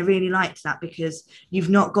 And I really liked that because you've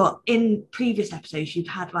not got, in previous episodes, you've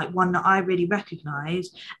had like one that I really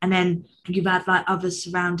recognised. And then you've had like others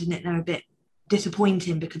surrounding it. They're a bit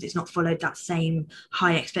disappointing because it's not followed that same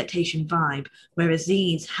high expectation vibe, whereas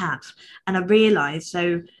these have. And I realised,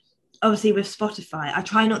 so obviously with Spotify, I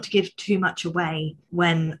try not to give too much away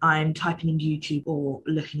when I'm typing in YouTube or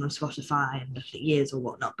looking on Spotify and looking at years or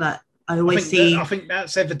whatnot, but I always see... I think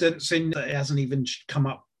that's evidence in that it hasn't even come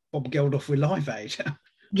up Bob Geldof with Live Aid.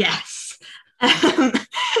 Yes.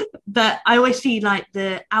 But I always see like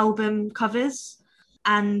the album covers,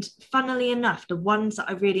 and funnily enough, the ones that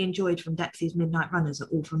I really enjoyed from Dexy's Midnight Runners are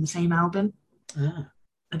all from the same album.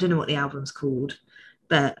 I don't know what the album's called,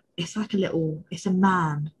 but it's like it's a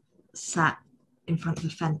man sat in front of a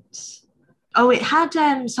fence. Oh, it had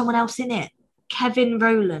someone else in it, Kevin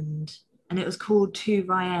Rowland, and it was called Tu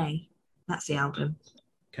Rye. That's the album.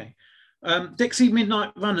 Okay. Dexy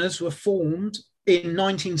Midnight Runners were formed in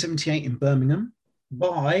 1978 in Birmingham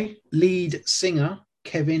by lead singer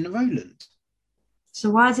Kevin Rowland. So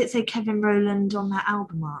why does it say Kevin Rowland on that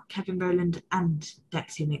album art? Kevin Rowland and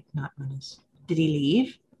Dexy Midnight Runners. Did he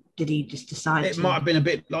leave? Did he just decide it might have been a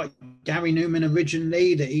bit like Gary Newman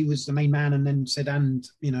originally, that he was the main man and then said,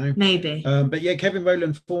 maybe. But yeah, Kevin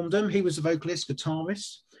Rowland formed them. He was the vocalist,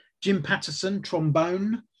 guitarist. Jim Patterson,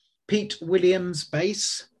 trombone. Pete Williams,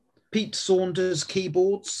 bass. Pete Saunders,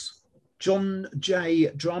 keyboards. John Jay,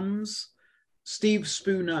 drums. Steve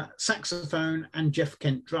Spooner, saxophone, and Jeff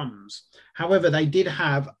Kent, drums. However, they did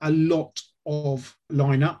have a lot of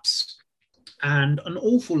lineups and an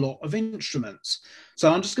awful lot of instruments.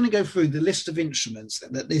 So I'm just going to go through the list of instruments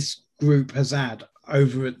that this group has had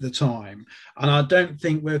over at the time. And I don't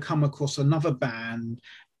think we'll come across another band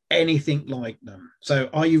anything like them. So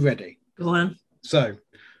are you ready? Go on. So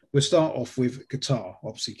we'll start off with guitar.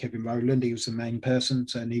 Obviously, Kevin Rowland, he was the main person,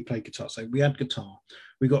 and he played guitar. So we had guitar.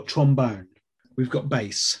 We got trombone. We've got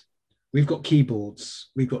bass. We've got keyboards.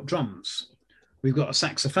 We've got drums. We've got a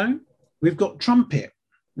saxophone. We've got trumpet.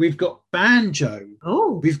 We've got banjo.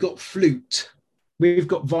 Oh. We've got flute. We've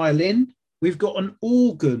got violin. We've got an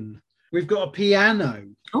organ. We've got a piano.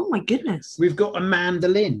 Oh, my goodness. We've got a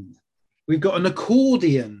mandolin. We've got an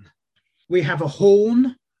accordion. We have a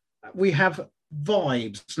horn. We have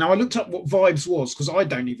vibes. Now, I looked up what vibes was because I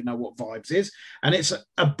don't even know what vibes is. And it's a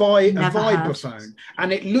vibraphone.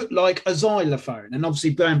 And it looked like a xylophone. And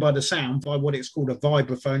obviously, going by the sound, by what it's called, a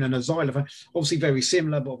vibraphone and a xylophone, obviously very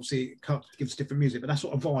similar, but obviously it gives different music. But that's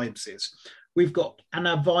what a vibes is. We've got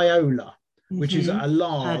a viola, which is a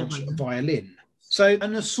large violin. So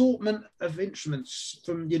an assortment of instruments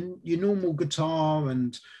from your normal guitar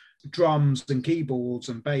and drums and keyboards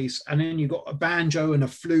and bass, and then you've got a banjo and a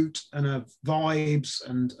flute and a vibes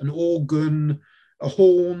and an organ, a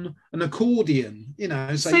horn, an accordion,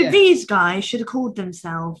 So these guys should have called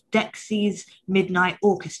themselves Dexy's Midnight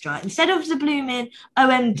Orchestra instead of the blooming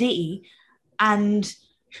OMD and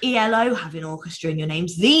ELO having orchestra in your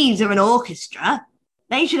names. These are an orchestra.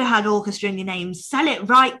 They should have had orchestra in your names. Sell it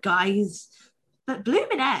right, guys. But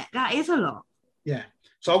blooming heck, that is a lot. Yeah.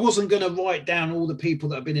 So I wasn't going to write down all the people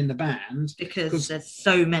that have been in the band because there's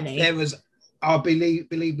so many. There was, I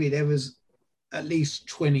believe me, there was at least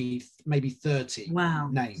 20, maybe 30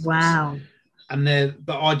 names. Wow.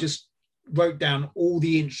 But I just wrote down all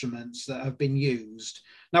the instruments that have been used.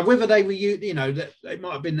 Now, whether they were used, that it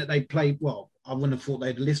might have been that they played. Well, I wouldn't have thought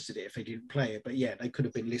they'd listed it if they didn't play it. But yeah, they could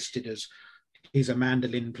have been listed as he's a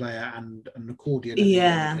mandolin player and an accordion.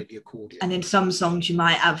 Yeah. The accordion. And in some songs you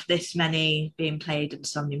might have this many being played and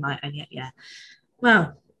some you might only,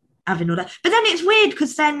 Well, having all that. But then it's weird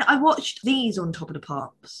because then I watched these on Top of the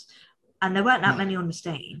Pops and there weren't that many on the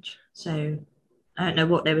stage. So I don't know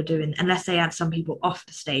what they were doing unless they had some people off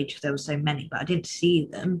the stage because there were so many, but I didn't see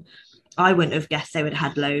them. I wouldn't have guessed they would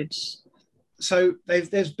have had loads. So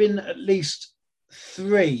there's been at least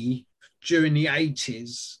 3 during the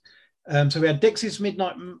 80s. So we had Dexy's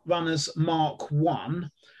Midnight Runners Mark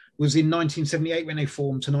 1, was in 1978 when they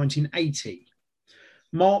formed to 1980.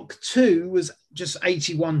 Mark II was just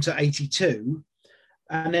 81 to 82.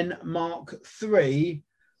 And then Mark III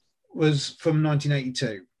was from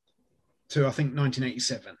 1982 to, I think,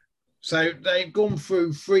 1987. So they've gone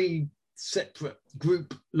through 3 separate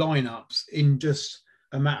group lineups in just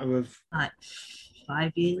a matter of... Like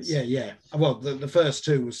 5 years? Yeah. Well, the first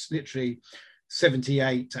 2 was literally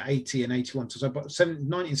 78 to 80 and 81. So by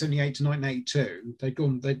 1978 to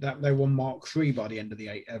 1982, they won Mark III by the end of by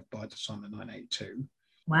the time of 1982.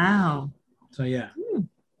 Wow. So, yeah.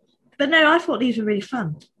 But no, I thought these were really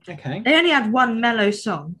fun. Okay. They only had one mellow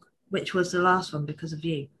song, which was the last one, Because of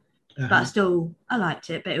You. But still, I liked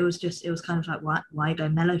it. But it was kind of like, why go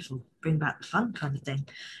mellow for? Bring back the fun kind of thing.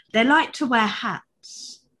 They like to wear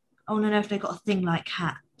hats. I want to know if they got a thing like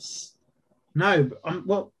hats. No,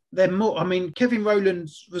 well, they're more. I mean, Kevin Rowland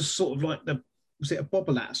was sort of like was it a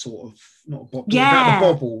bobble hat sort of? Not a bobble. Yeah. About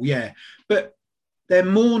the bobble, yeah. But they're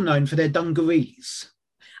more known for their dungarees.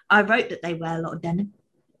 I wrote that they wear a lot of denim.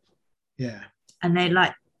 Yeah. And they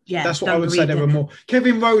like, yeah. That's what I would say. They were more.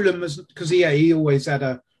 Kevin Rowland was, because he always had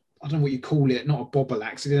I don't know what you call it, not a bobble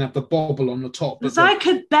axe. He didn't have the bobble on the top. It was like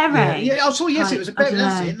a beret. Yeah, I saw, yes, it was a beret.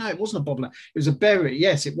 That's it. No, it wasn't a bobble axe. It was a beret.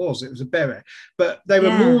 Yes, it was. It was a beret. But they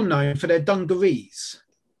were more known for their dungarees.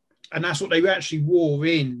 And that's what they actually wore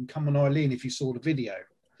in Come On Eileen, if you saw the video.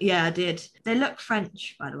 Yeah, I did. They look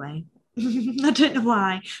French, by the way. I don't know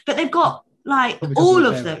why. But they've got like all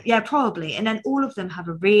of them. Yeah, probably. And then all of them have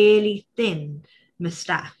a really thin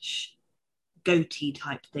moustache, goatee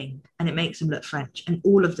type thing, and it makes them look French, and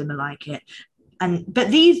all of them are like it. But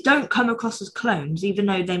these don't come across as clones, even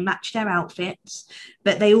though they match their outfits,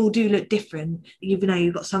 but they all do look different, even though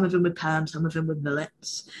you've got some of them with perms, some of them with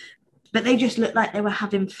mullets, but they just look like they were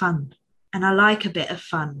having fun, and I like a bit of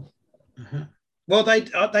fun. Well,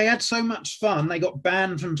 they had so much fun they got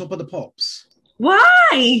banned from Top of the Pops.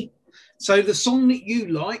 Why? So the song that you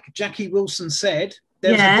like, Jackie Wilson Said,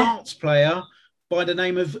 there was a darts player by the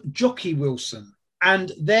name of Jockey Wilson,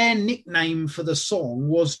 and their nickname for the song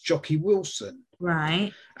was Jockey Wilson.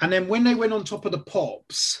 Right. And then when they went on Top of the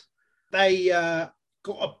Pops, they got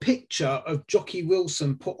a picture of Jockey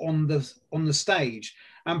Wilson put on the stage,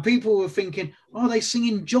 and people were thinking, "Oh, they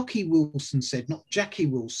singing Jockey Wilson Said, not Jackie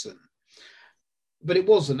Wilson." But it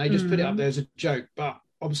wasn't. They just put it up there as a joke. But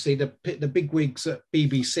obviously, the bigwigs at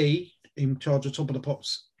BBC in charge of Top of the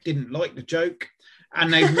Pops didn't like the joke.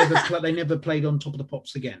 And they never played on Top of the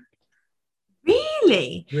Pops again.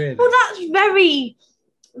 Really? Well, that's very,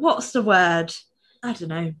 what's the word? I don't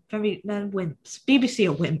know. They're wimps. BBC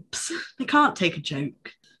are wimps. They can't take a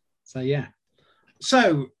joke. So, yeah.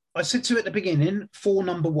 So, I said to you at the beginning, 4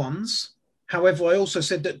 number ones. However, I also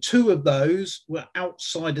said that 2 of those were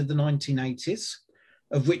outside of the 1980s,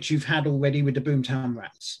 of which you've had already with the Boomtown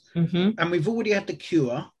Rats. Mm-hmm. And we've already had The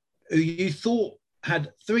Cure, who you thought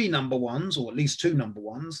had 3 number ones, or at least 2 number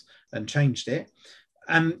ones, and changed it,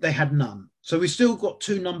 and they had none. So we still got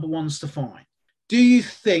 2 number ones to find. Do you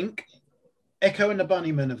think Echo and the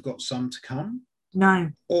Bunnymen have got some to come?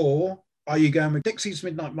 No. Or are you going with Dixie's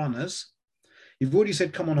Midnight Runners? You've already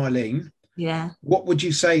said Come On Eileen. Yeah. What would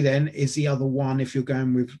you say then is the other one if you're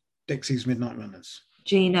going with Dixie's Midnight Runners?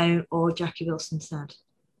 Gino or Jackie Wilson Said.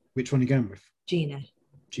 Which one are you going with? Gino.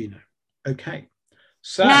 Okay.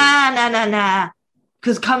 So. Nah.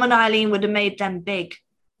 Because Come On Eileen would have made them big.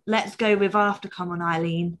 Let's go with after Come On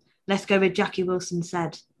Eileen. Let's go with Jackie Wilson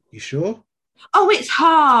Said. You sure? Oh, it's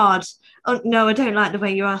hard. Oh, no, I don't like the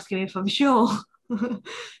way you're asking me if I'm sure. No,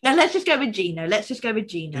 let's just go with Gino.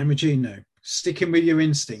 Going with Gino. Sticking with your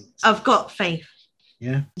instincts. I've got faith.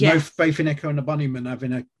 Yeah? Yes. No faith in Echo and the Bunnymen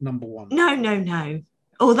having a number one. No.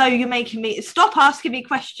 Although you're making me... Stop asking me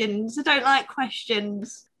questions. I don't like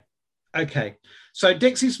questions. Okay. So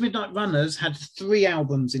Dixie's Midnight Runners had 3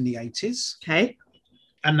 albums in the 80s. Okay.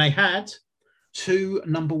 And they had 2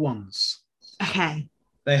 number ones. Okay.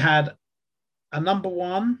 They had a number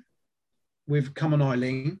one with Come On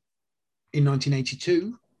Eileen in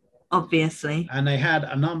 1982. Obviously. And they had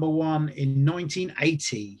a number one in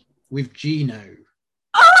 1980 with Gino.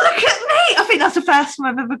 Oh, look at me! I think that's the first time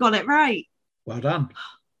I've ever got it right. Well done.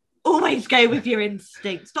 Always go with your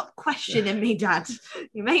instinct. Stop questioning me, Dad.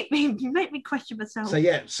 You make me question myself.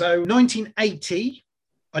 So 1980,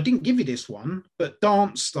 I didn't give you this one, but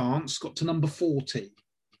Dance Stance got to number 40.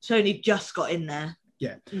 So only just got in there.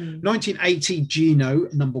 Yeah. 1980, Gino,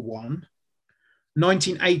 number 1.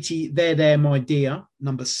 1980, There, My Dear,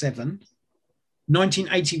 number 7.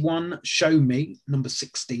 1981, Show Me, number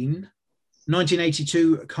 16.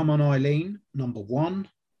 1982, Come On Eileen, number 1.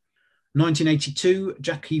 1982,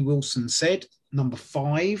 Jackie Wilson Said, number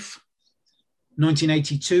 5.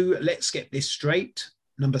 1982, Let's Get This Straight,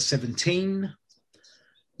 number 17.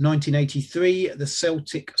 1983, The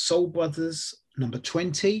Celtic Soul Brothers, number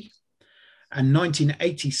 20. And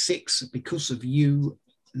 1986, Because of You,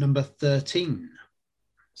 number 13.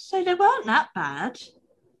 So they weren't that bad.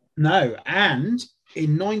 No, and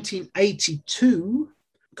in 1982,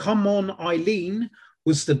 Come On Eileen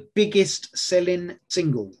was the biggest selling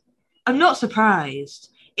single. I'm not surprised.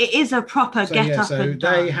 It is a proper get up and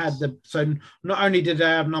dance. They had so not only did they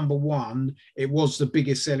have number one, it was the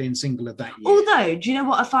biggest selling single of that year. Although, do you know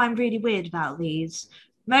what I find really weird about these?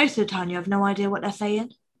 Most of the time, you have no idea what they're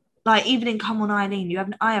saying. Like even in Come On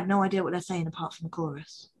Eileen, I have no idea what they're saying apart from the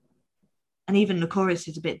chorus. And even the chorus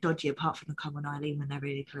is a bit dodgy apart from the Come On Eileen when they're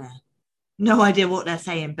really clear. No idea what they're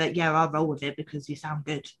saying, but yeah, I'll roll with it because you sound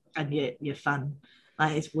good and you're fun.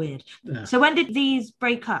 Like it's weird. Yeah. So when did these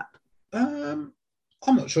break up?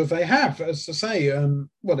 I'm not sure if they have. As I say,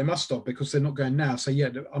 well, they must stop because they're not going now. So yeah,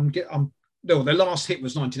 no, their last hit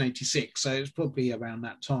was 1986, so it's probably around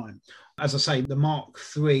that time. As I say, the Mark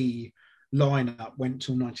III lineup went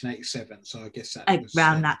till 1987, so I guess that was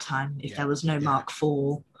around that time. If there was no Mark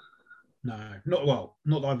IV. No, not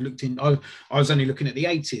that I've looked in. I was only looking at the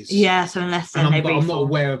 80s. Yeah, so unless then I'm not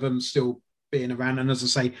aware of them still being around. And as I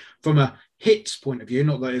say, from a hits point of view,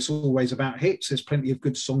 not that it's always about hits, there's plenty of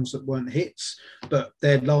good songs that weren't hits, but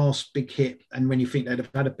their last big hit, and when you think they'd have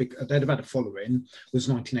had a following, was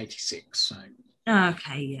 1986. So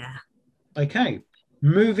okay,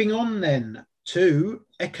 moving on then to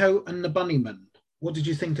Echo and the Bunnymen. What did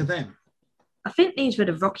you think of them? I think these were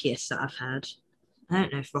the rockiest that I've heard. I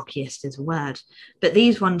don't know if rockiest is a word, but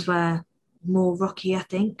these ones were more rocky, I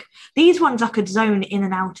think. These ones I could zone in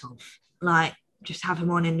and out of, like just have them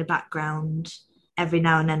on in the background every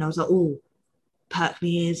now and then. I was like, oh, perk my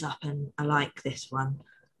ears up and I like this one.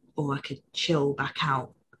 Or I could chill back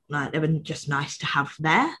out. Like they were just nice to have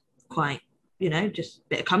there. Quite, just a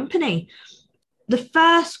bit of company. The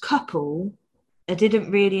first couple I didn't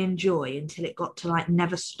really enjoy until it got to like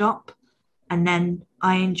Never Stop. And then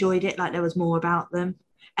I enjoyed it, like there was more about them.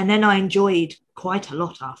 And then I enjoyed quite a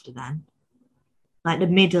lot after then. Like the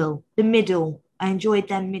middle, I enjoyed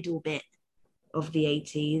their middle bit of the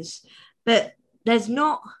 80s. But there's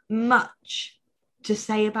not much to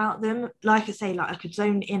say about them. Like I say, like I could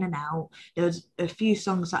zone in and out. There was a few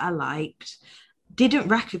songs that I liked. Didn't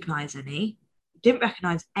recognise any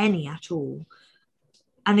at all.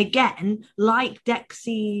 And again, like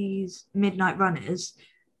Dexy's Midnight Runners,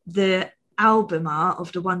 the album art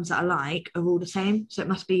of the ones that I like are all the same. So it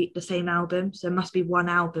must be the same album. So it must be one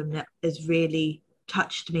album that has really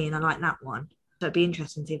touched me and I like that one. So it'd be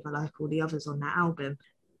interesting to see if I like all the others on that album.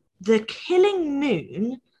 The Killing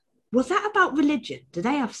Moon, was that about religion? Do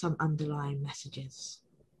they have some underlying messages?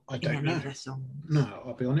 I don't know. Their songs? No,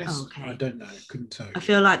 I'll be honest. Okay. I don't know. Couldn't tell you. I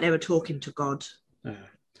feel like they were talking to God.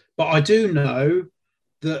 But I do know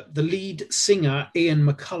that the lead singer, Ian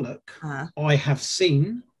McCulloch, I have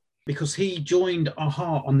seen because he joined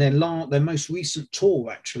a-ha on their most recent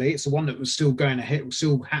tour, actually. It's the one that was still going ahead. It was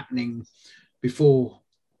still happening before.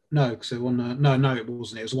 No, because it wasn't. No, it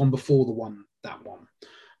wasn't. It was the one before that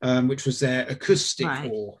one, which was their acoustic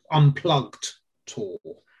or unplugged tour.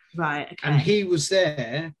 Right, okay. And he was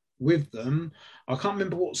there with them. I can't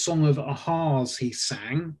remember what song of a-ha's he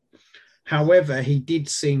sang. However, he did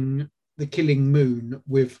sing The Killing Moon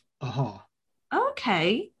with a-ha.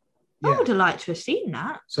 Okay. Yeah. I would have liked to have seen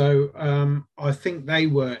that. So I think they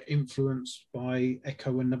were influenced by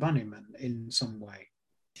Echo and the Bunnymen in some way.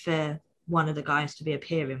 For one of the guys to be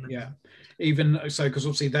appearing with them. Even so, because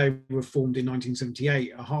obviously they were formed in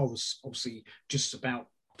 1978. a-ha was obviously just about,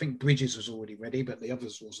 I think Bridges was already ready, but the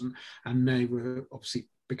others wasn't. And they were obviously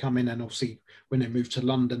becoming, and obviously when they moved to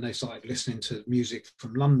London, they started listening to music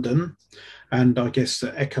from London. And I guess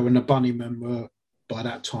that Echo and the Bunnymen were by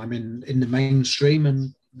that time in the mainstream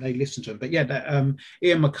and they listened to him. But yeah,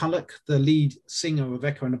 Ian McCulloch, the lead singer of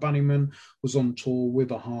Echo and the Bunnymen, was on tour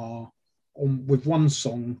with a-ha with one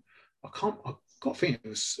song. I got a feeling it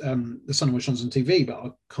was The Sun Always Shines on TV, but I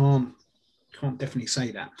can't definitely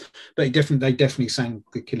say that. But they definitely sang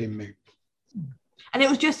The Killing Moon. And it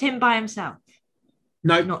was just him by himself?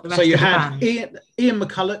 No, not the rest so you of the had band. Ian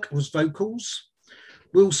McCulloch was vocals,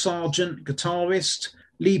 Will Sargent guitarist,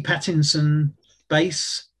 Lee Pattinson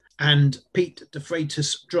bass, and Pete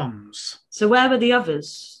DeFreitas drums. So where were the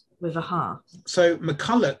others with a-ha? So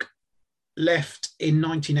McCulloch left in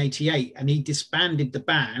 1988 and he disbanded the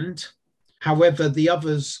band. However, the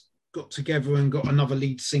others got together and got another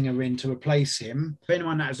lead singer in to replace him. Bear in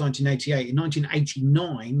mind that was 1988. In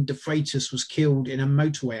 1989, DeFreitas was killed in a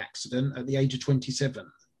motorway accident at the age of 27.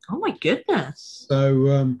 Oh my goodness.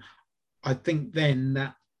 So I think then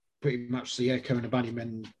that pretty much the Echo and the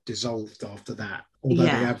Bunnymen dissolved after that. Although they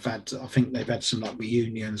have had, I think they've had some like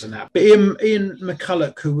reunions and that. But Ian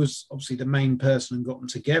McCulloch, who was obviously the main person and got them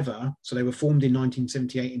together, so they were formed in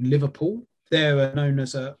 1978 in Liverpool. They're known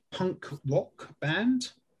as a punk rock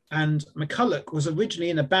band. And McCulloch was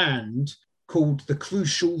originally in a band called the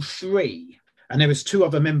Crucial Three. And there was 2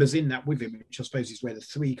 other members in that with him, which I suppose is where the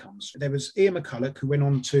 3 comes from. There was Ian McCulloch, who went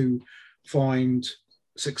on to find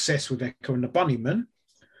success with Echo and the Bunnymen.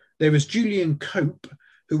 There was Julian Cope,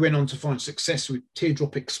 who went on to find success with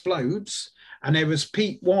Teardrop Explodes. And there was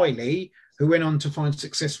Pete Wiley, who went on to find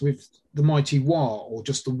success with the Mighty Wah, or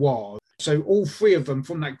just the Wah. So all 3 of them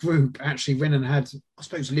from that group actually went and had, I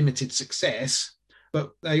suppose, limited success,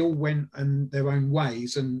 but they all went in their own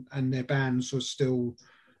ways, and their bands were still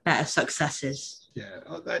better successes. Yeah,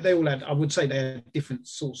 they all had, I would say they had different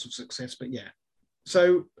sorts of success, but yeah.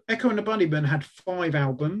 So Echo and the Bunnymen had 5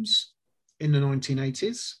 albums in the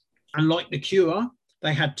 1980s. And like The Cure,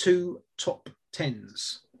 they had 2 top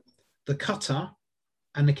 10s, The Cutter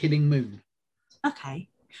and The Killing Moon. Okay.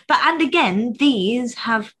 But, and again, these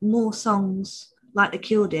have more songs like The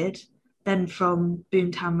Cure did than from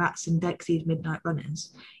Boomtown Rats and Dexy's Midnight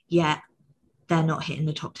Runners, yet they're not hitting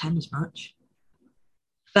the top 10 as much.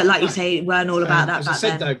 But like you say, it weren't all about that as back I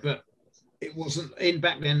said, then. Though, but it wasn't, in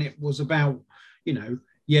back then, it was about, you know,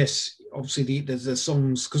 yes, obviously there's the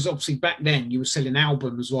songs, because obviously back then you were selling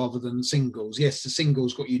albums rather than singles. Yes, the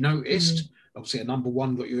singles got you noticed. Obviously a number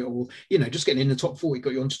 1 got you, or, you know, just getting in the top 40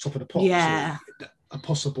 got you onto Top of the Pops. Yeah. A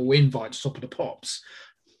possible invite to Top of the Pops.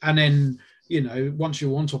 And then, you know, once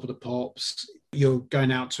you're on Top of the Pops, you're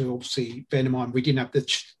going out to, obviously, bear in mind, we didn't have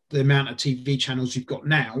the amount of TV channels you've got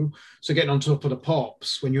now. So getting on Top of the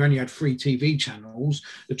Pops, when you only had 3 TV channels,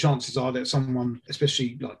 the chances are that someone,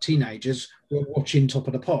 especially like teenagers, were watching Top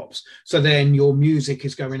of the Pops. So then your music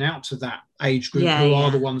is going out to that age group who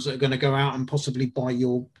are the ones that are going to go out and possibly buy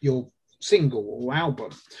your single or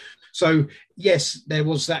album. So yes, there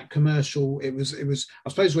was that commercial. It was, I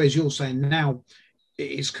suppose, whereas you're saying now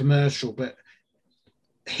it is commercial, but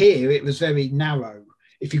here it was very narrow.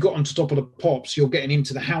 If you got onto Top of the Pops, you're getting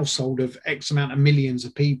into the household of X amount of millions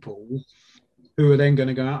of people who are then going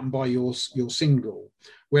to go out and buy your single.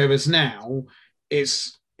 Whereas now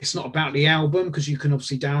it's not about the album, because you can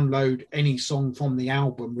obviously download any song from the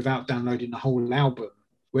album without downloading the whole album.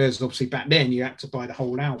 Whereas obviously back then you had to buy the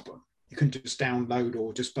whole album. You couldn't just download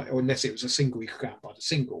or just buy, or unless it was a single, you could go out and buy the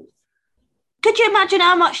single. Could you imagine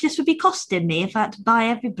how much this would be costing me if I had to buy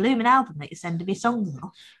every blooming album that you're sending me songs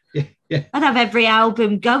off? Yeah. I'd have every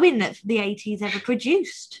album going that the 80s ever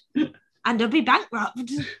produced, and I'd be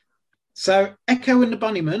bankrupt. So Echo and the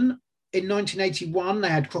Bunnymen, in 1981, they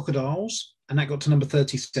had Crocodiles, and that got to number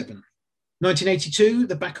 37. 1982,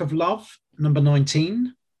 The Back of Love, number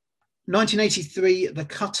 19. 1983, The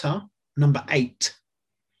Cutter, number 8.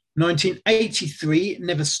 1983,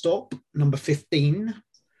 Never Stop, number 15.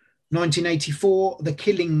 1984, The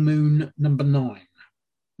Killing Moon, number 9.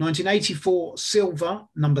 1984, Silver,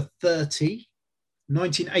 number 30.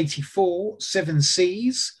 1984, Seven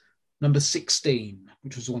Seas, number 16,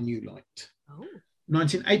 which was one you liked.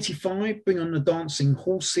 1985, Bring On the Dancing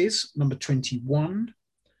Horses, number 21.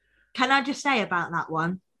 Can I just say about that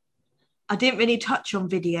one? I didn't really touch on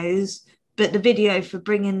videos, but the video for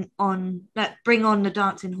Bring On the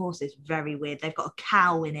Dancing Horses, very weird. They've got a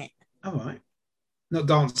cow in it. All right. Not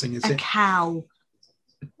dancing, is it? A cow.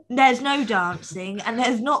 There's no dancing, and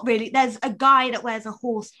there's a guy that wears a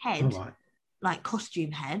horse head, like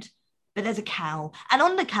costume head, but there's a cow. And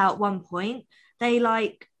on the cow at one point, they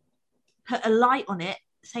like put a light on it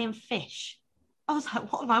saying fish. I was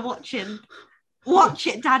like, what am I watching? Watch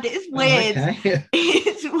it, Dad. It's weird. Oh, okay.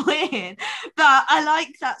 It's weird. But I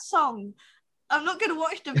like that song. I'm not going to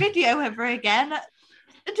watch the video ever again. I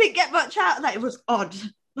didn't get much out of that. It was odd.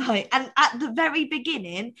 Right. And at the very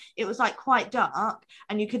beginning, it was like quite dark,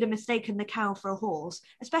 and you could have mistaken the cow for a horse,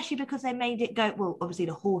 especially because they made it go, well, obviously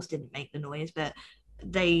the horse didn't make the noise, but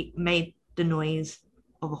they made the noise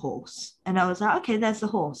of a horse. And I was like, okay, there's the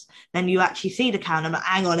horse. Then you actually see the cow, and I'm like,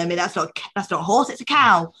 hang on a minute, that's not a horse, it's a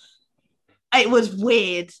cow. It was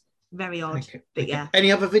weird, very odd. Okay. But yeah. Any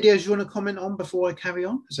other videos you want to comment on before I carry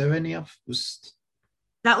on? Is there any other?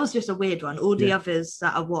 That was just a weird one. All the others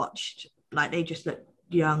that I watched, like, they just looked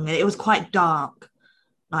young. It was quite dark,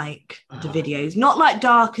 like the videos. Not like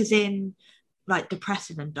dark as in like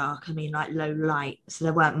depressing and dark. I mean like low light. So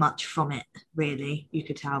there weren't much from it, really. You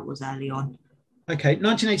could tell it was early on. Okay,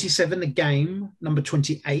 1987, The Game, number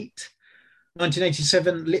 28.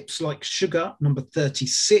 1987, Lips Like Sugar, number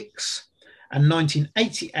 36. And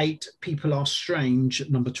 1988, People Are Strange,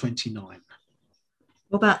 number 29.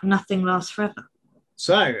 What about Nothing Lasts Forever?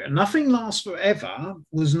 So, Nothing Lasts Forever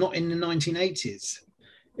was not in the 1980s.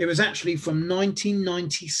 It was actually from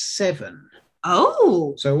 1997.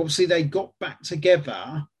 Oh, So, obviously, they got back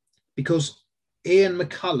together because Ian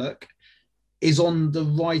McCulloch is on the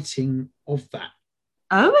writing of that.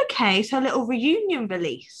 oh, okay. So a little reunion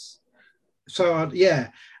release. So, yeah.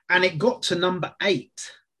 And it got to number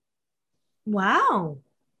 8. Wow.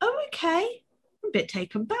 Oh, okay. I'm a bit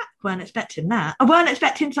taken back. Weren't expecting that. I weren't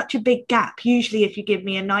expecting such a big gap. Usually, if you give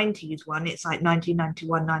me a 90s one, it's like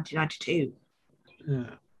 1991, 1992.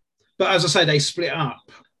 Yeah. But as I say, they split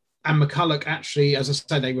up. And McCulloch actually, as I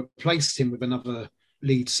say, they replaced him with another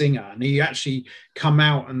lead singer. And he actually come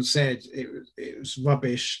out and said it was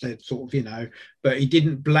rubbish. They'd sort of, but he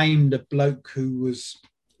didn't blame the bloke who was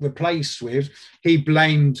replaced with. He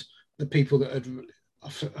blamed the people that had,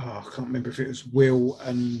 I can't remember if it was Will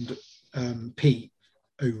and Pete,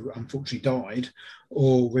 who unfortunately died,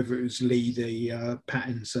 or whether it was Lee, the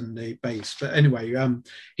patents and the bass. But anyway,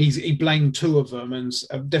 he blamed 2 of them, and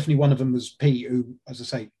definitely one of them was Pete, who, as I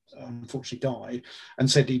say, unfortunately died, and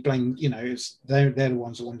said he blamed, they're the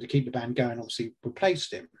ones that wanted to keep the band going, obviously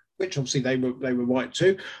replaced him, which obviously they were right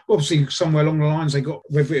to. Obviously, somewhere along the lines, they got,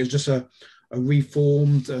 whether it was just a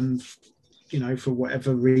reformed and for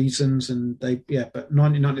whatever reasons, and but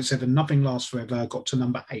 1997, Nothing Lasts Forever got to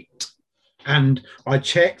number 8. And I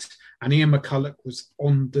checked, and Ian McCulloch was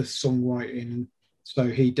on the songwriting, so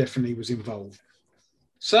he definitely was involved.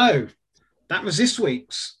 So that was this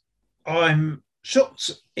week's. I'm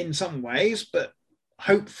shocked in some ways, but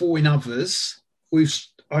hopeful in others.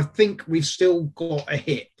 I think we've still got a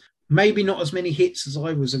hit. Maybe not as many hits as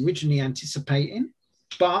I was originally anticipating,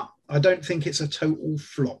 but I don't think it's a total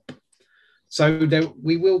flop. So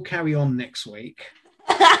we will carry on next week.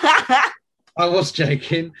 I was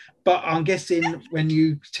joking, but I'm guessing when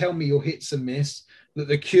you tell me your hits and miss, that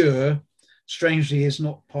The Cure, strangely, is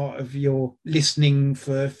not part of your listening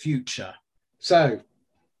for future. So,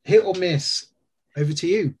 hit or miss, over to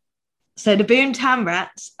you. So the Boomtown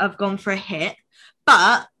Rats, I've gone for a hit,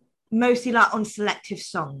 but mostly like on selective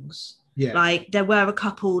songs. Yeah. Like there were a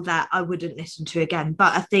couple that I wouldn't listen to again,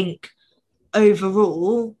 but I think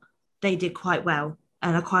overall they did quite well.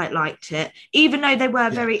 And I quite liked it, even though they were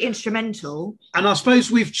very instrumental. And I suppose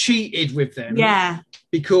we've cheated with them. Yeah.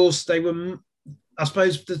 Because they were, I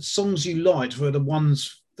suppose the songs you liked were the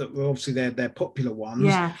ones that were obviously their popular ones.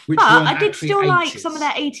 Yeah. Which but I did still 80s. Like some of their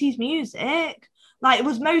 80s music. Like it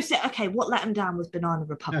was mostly, okay, what let them down was Banana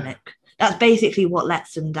Republic. Yeah. That's basically what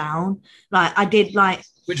lets them down. Like I did like...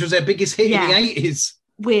 Which was their biggest hit in the 80s.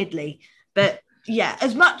 Weirdly. But... yeah,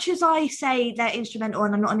 as much as I say they're instrumental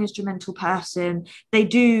and I'm not an instrumental person, they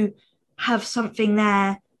do have something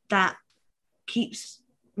there that keeps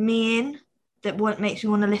me in, that makes me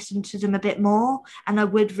want to listen to them a bit more, and I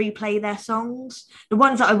would replay their songs. The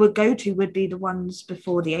ones that I would go to would be the ones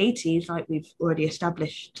before the 80s, like we've already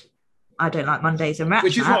established. I don't like Mondays and Rap.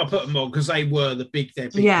 Which is why I put them on, because they were their big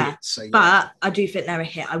hits. So, but I do think they're a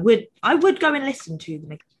hit. I would go and listen to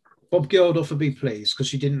them. Bob Geldof would be pleased because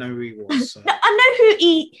she didn't know who he was. So. No, I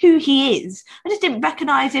know who he is. I just didn't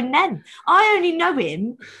recognise him then. I only know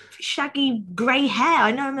him for shaggy grey hair.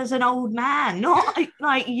 I know him as an old man, not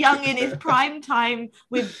like young in his prime time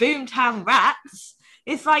with Boomtown Rats.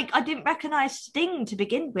 It's like I didn't recognise Sting to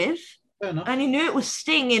begin with. Fair enough. I only knew it was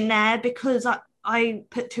Sting in there because I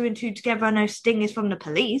put 2 and 2 together. I know Sting is from the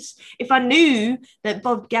Police. If I knew that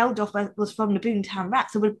Bob Geldof was from the Boomtown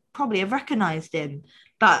Rats, I would probably have recognised him.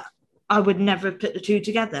 But I would never have put the 2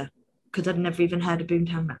 together because I'd never even heard of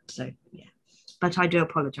Boomtown Rats. So, yeah. But I do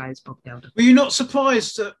apologise, Bob Geldof. Were you not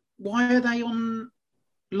surprised that why are they on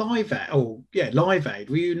Live Aid? Oh, yeah, Live Aid.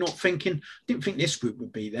 Were you not thinking, didn't think this group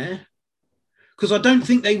would be there? Because I don't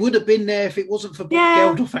think they would have been there if it wasn't for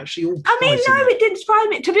Bob Geldof actually. It didn't surprise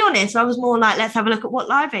me. To be honest, I was more like, let's have a look at what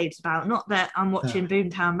Live Aid's about. Not that I'm watching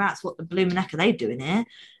Boomtown Rats. What the blooming heck are they doing here?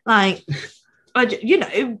 Like,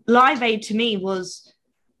 Live Aid to me was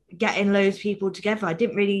getting loads of people together. I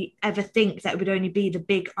didn't really ever think that it would only be the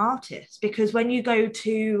big artists, because when you go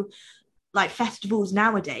to like festivals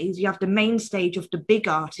nowadays, you have the main stage of the big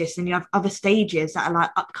artists and you have other stages that are like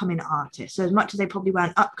upcoming artists. So as much as they probably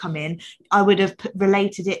weren't upcoming, I would have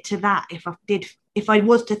related it to that if I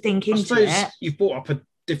was to think into it. You've brought up a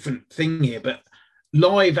different thing here, but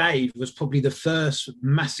Live Aid was probably the first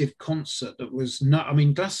massive concert that was not, I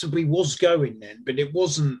mean, Glastonbury was going then, but it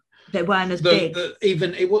wasn't. They weren't as big.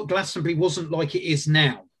 Glastonbury wasn't like it is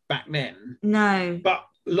now back then. No. But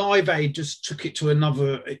Live Aid just took it to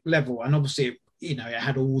another level. And obviously, it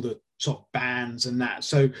had all the sort of bands and that.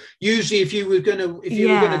 So usually, if you were going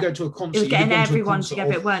to go to a concert, it was getting you'd have gone everyone to a concert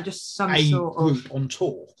together. It weren't just some a sort group of on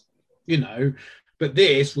tour, you know. But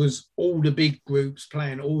this was all the big groups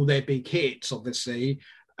playing all their big hits, obviously,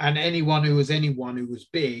 and anyone who was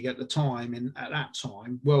big at the time and at that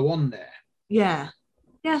time were on there. yeah.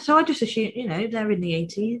 So I just assumed, they're in the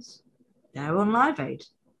 80s. They're on Live Aid.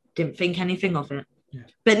 Didn't think anything of it. Yeah.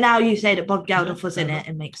 But now you say that Bob Geldof was in it,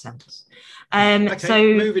 it makes sense. Okay, so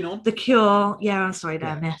moving on. The Cure, I'm sorry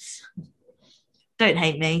there, miss. Don't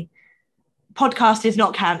hate me. Podcast is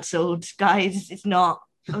not cancelled, guys. It's not.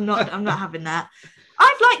 I'm not having that.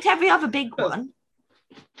 I've liked every other big one,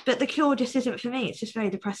 but The Cure just isn't for me. It's just very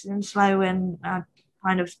depressing and slow, and I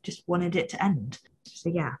kind of just wanted it to end. So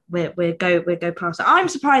yeah, we'll go past it. I'm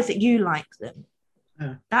surprised that you like them.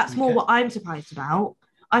 That's more what I'm surprised about.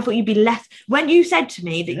 I thought you'd be less when you said to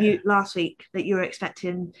me that you last week that you were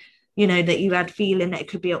expecting, that you had feeling that it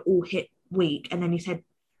could be an all hit week, and then you said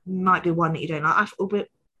might be one that you don't like. I thought,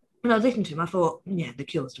 when I was listening to him, I thought, The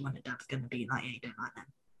Cure's the one that Dad's going to be like, you don't like them.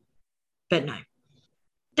 But no.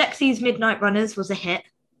 Dexy's Midnight Runners was a hit.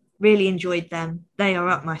 Really enjoyed them. They are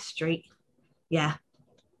up my street. Yeah.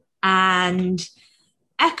 And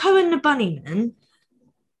Echo and the Bunnymen,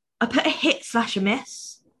 I put a hit / a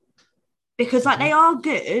miss because they are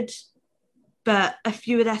good, but a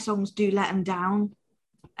few of their songs do let them down.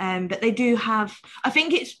 But they do have, I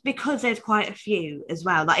think it's because there's quite a few as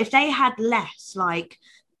well. Like if they had less like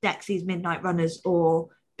Dexy's Midnight Runners or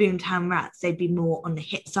Boomtown Rats, they'd be more on the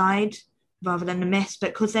hit side rather than the miss.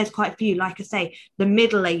 But because there's quite a few, like I say, the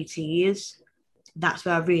middle 80s, that's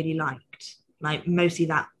where I really liked. Like mostly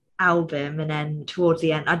that album, and then towards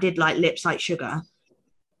the end I did like Lips Like Sugar.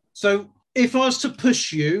 So if I was to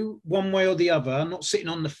push you one way or the other, not sitting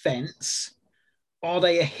on the fence, are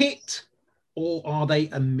they a hit or are they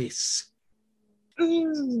a miss?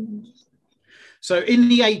 So in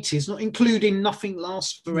the 80s, not including Nothing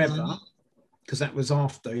Lasts Forever, because that was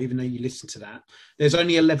after, even though you listen to that, there's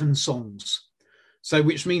only 11 songs. So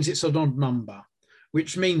which means it's an odd number,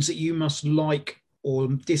 which means that you must like or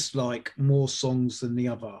dislike more songs than the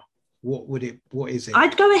other. What is it?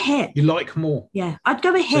 I'd go a hit. You like more? Yeah, I'd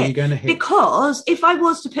go a hit. So you're going to hit. Because if I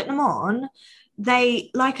was to put them on, they,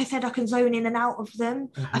 like I said, I can zone in and out of them.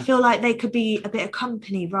 I feel like they could be a bit of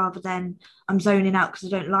company rather than I'm zoning out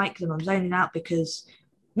because I don't like them. I'm zoning out because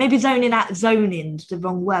maybe zoning's the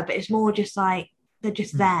wrong word, but it's more just like they're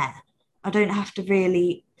just there. I don't have to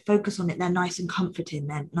really focus on it. They're nice and comforting.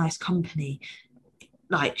 They're nice company,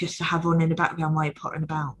 like just to have on in the background while you're pottering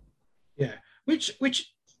about. Yeah, which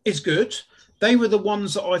is good. They were the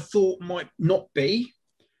ones that I thought might not be.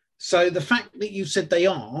 So the fact that you said they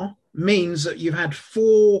are means that you've had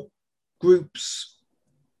 4 groups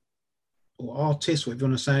or artists, whatever you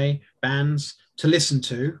want to say, bands to listen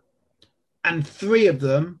to, and 3 of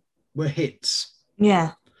them were hits.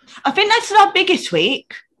 Yeah. I think that's our biggest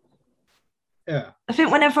week. Yeah. I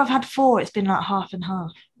think whenever I've had 4, it's been like half and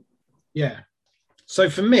half. Yeah. So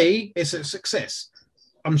for me, it's a success.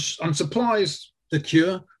 I'm surprised The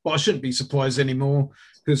Cure, but I shouldn't be surprised anymore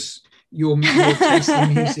because your taste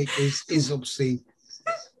in music is obviously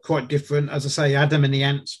quite different. As I say, Adam and the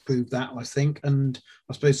Ants proved that, I think, and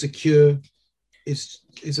I suppose The Cure is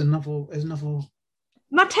another.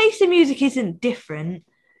 My taste in music isn't different.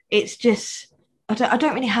 It's just I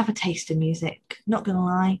don't really have a taste in music. Not gonna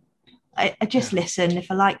lie, I just listen. If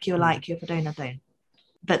I like you, I like you. If I don't, I don't.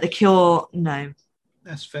 But The Cure, no.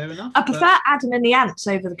 That's fair enough. I prefer Adam and the Ants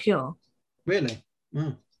over The Cure. Really?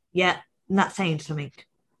 Oh. Yeah, and that's saying something.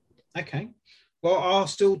 Okay. Well, I'll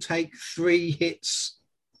still take 3 hits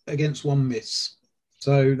against 1 miss.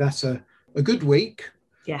 So that's a good week.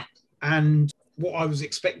 Yeah. And what I was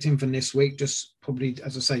expecting from this week, just probably,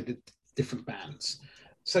 as I say, the different bands.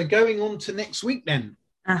 So going on to next week then.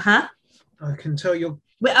 I can tell you're...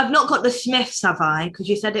 Wait, I've not got the Smiths, have I? Because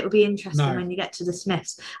you said it would be interesting when you get to the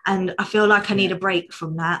Smiths. And I feel like I need a break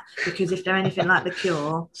from that because if they're anything like The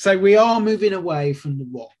Cure... So we are moving away from the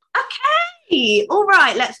rock. Okay. All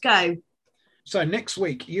right, let's go. So next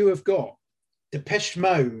week you have got Depeche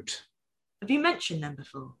Mode. Have you mentioned them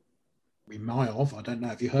before? We might have. I don't know.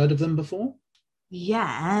 Have you heard of them before?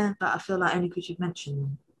 Yeah, but I feel like only because you've mentioned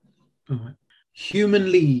them. All right.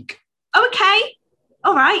 Human League. Oh, okay.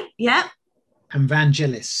 All right. Yeah. And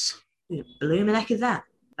Vangelis. Who the blooming heck is that?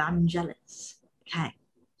 Vangelis. Okay.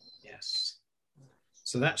 Yes.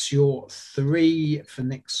 So that's your 3 for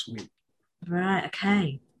next week. Right.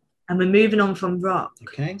 Okay. And we're moving on from rock.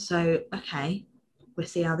 Okay. So, okay. We'll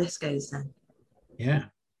see how this goes then. Yeah.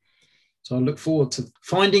 So I look forward to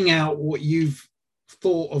finding out what you've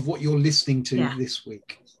thought of what you're listening to this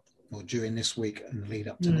week. or during this week and lead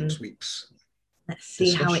up to next week's. Let's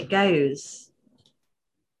see how discussion. it goes.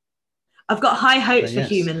 I've got high hopes for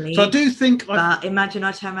Human League. So I do think, but imagine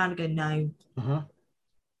I turn around and go, no.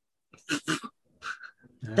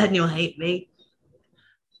 Then you'll hate me.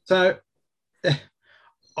 So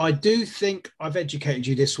I do think I've educated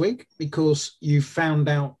you this week, because you found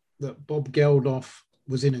out that Bob Geldof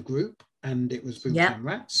was in a group and it was Boomtown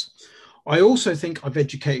Rats. I also think I've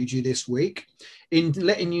educated you this week in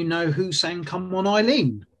letting you know who sang Come On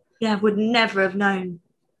Eileen. Yeah, would never have known.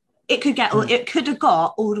 It could have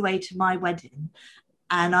got all the way to my wedding,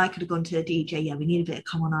 and I could have gone to the DJ. Yeah, we need a bit of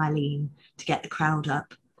Come On Eileen to get the crowd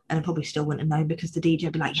up, and I probably still wouldn't have known, because the DJ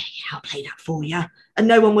would be like, yeah, I'll play that for you, and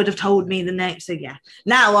no one would have told me the next. So yeah,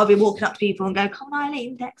 now I'll be walking up to people and go, Come On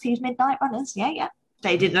Eileen, Dexy's Midnight Runners. Yeah.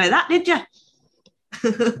 They didn't know that, did you?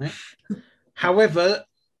 However,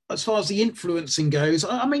 as far as the influencing goes,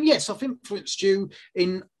 I mean, yes, I've influenced you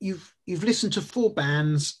in you've listened to 4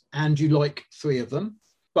 bands and you like 3 of them.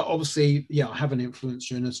 But obviously, yeah, I haven't influenced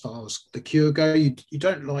you in as far as The Cure go. You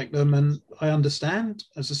don't like them, and I understand.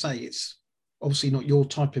 As I say, it's obviously not your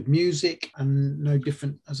type of music, and no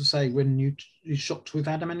different, as I say, when you shocked with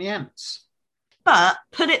Adam and the Ants. But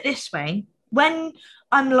put it this way, when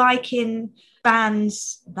I'm liking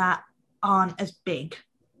bands that aren't as big,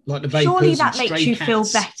 like the Vapors, surely that and makes you Cats.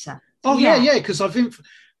 feel better. Oh yeah, because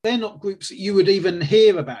they're not groups that you would even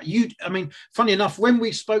hear about. I mean, funny enough, when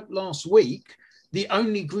we spoke last week, the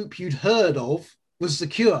only group you'd heard of was The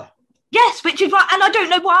Cure. Yes, which is why, and I don't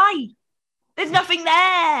know why. There's nothing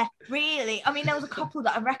there, really. I mean, there was a couple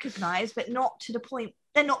that I recognised, but not to the point.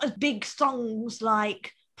 They're not as big songs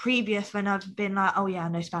like previous, when I've been like, oh yeah, I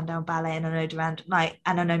know Spandau Ballet, and I know Durand, like,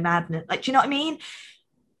 and I know Madness. Like, do you know what I mean?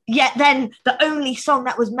 Yet then, the only song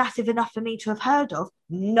that was massive enough for me to have heard of,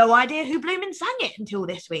 no idea who bloomin' sang it until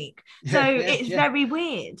this week. So it's very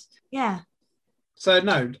weird. Yeah. So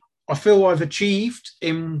no, I feel I've achieved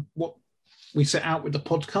in what we set out with the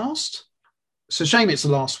podcast. It's a shame it's the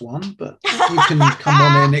last one, but you can come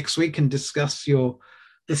on here next week and discuss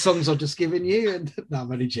the songs I've just given you. And no,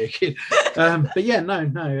 I'm only joking. But yeah,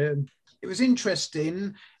 no. It was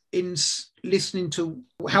interesting in listening to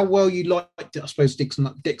how well you liked it, I suppose,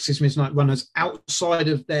 Dexys Midnight Runners outside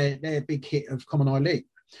of their big hit of Come On Eileen.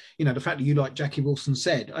 You know, the fact that you like Jackie Wilson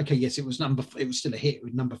Said, okay, yes, it was still a hit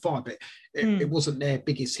with number 5, but it wasn't their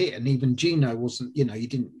biggest hit. And even Gino wasn't, you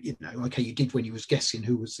did when you was guessing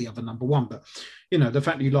who was the other number 1, but you know, the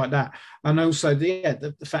fact that you like that, and also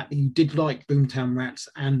the fact that you did like Boomtown Rats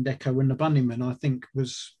and Echo and the Bunnymen, I think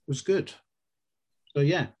was good. So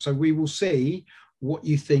yeah, so we will see what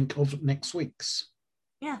you think of next week's.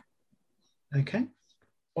 Yeah. Okay.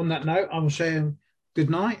 On that note, I will say good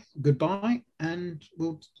night, goodbye, and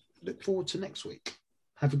we'll look forward to next week.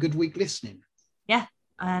 Have a good week listening. Yeah,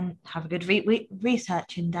 and have a good week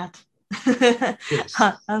researching, Dad. Cheers.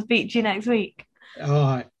 I'll speak to you next week.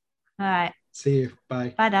 All right. See you.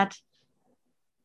 Bye. Bye, Dad.